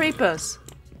so many creepers?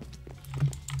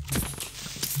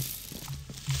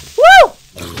 Woo!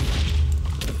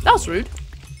 That was rude.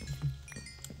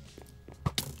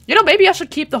 You know, maybe I should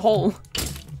keep the hole.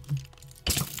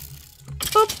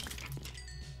 Boop.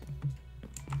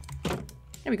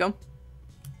 There we go.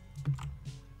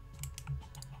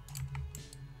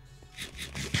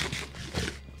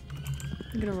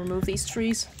 I'm gonna remove these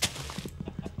trees.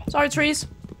 Sorry, trees.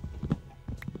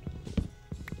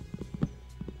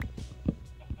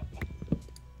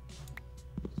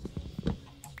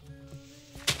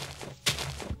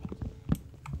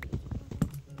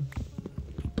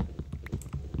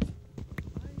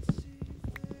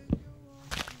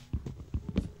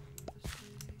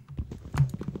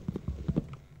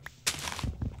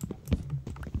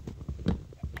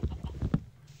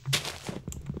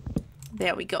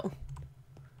 There we go.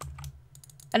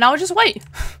 And now I just wait.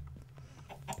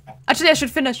 Actually, I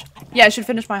should finish. Yeah, I should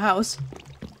finish my house.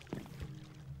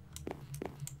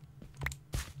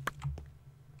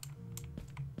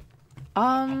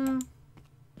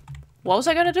 What was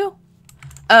I gonna do?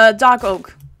 Dark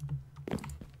oak.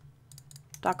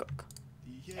 Dark oak.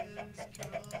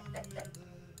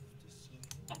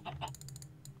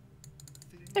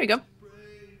 There we go.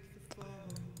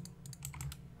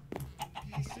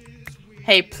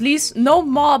 Hey, please, no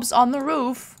mobs on the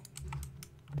roof.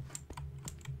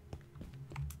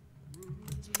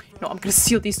 No, I'm gonna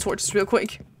steal these torches real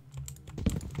quick.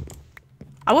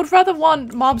 I would rather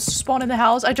want mobs to spawn in the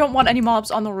house. I don't want any mobs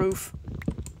on the roof.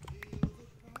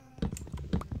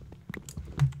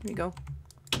 Here we go.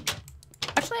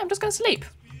 Actually, I'm just gonna sleep.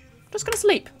 Just gonna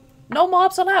sleep. No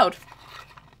mobs allowed.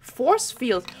 Force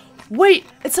field. Wait,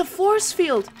 it's a force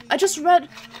field. I just read...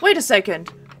 Wait a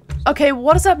second. Okay,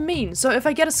 what does that mean? So if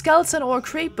I get a skeleton or a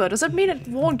creeper, does that mean it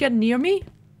won't get near me?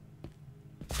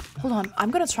 Hold on, I'm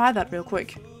gonna try that real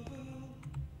quick.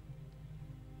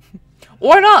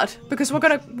 Or not, because we're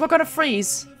gonna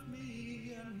freeze.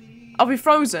 I'll be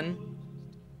frozen.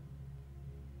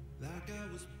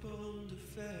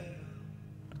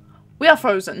 We are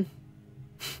frozen.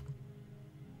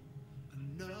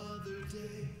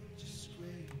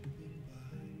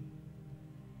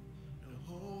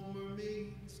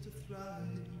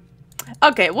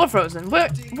 Okay, we're frozen.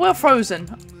 We're frozen.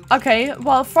 Okay,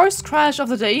 well, first crash of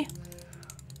the day.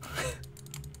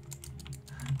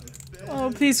 Oh,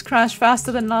 please crash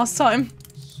faster than last time.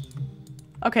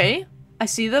 Okay, I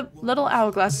see the little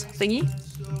hourglass thingy.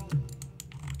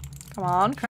 Come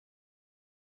on.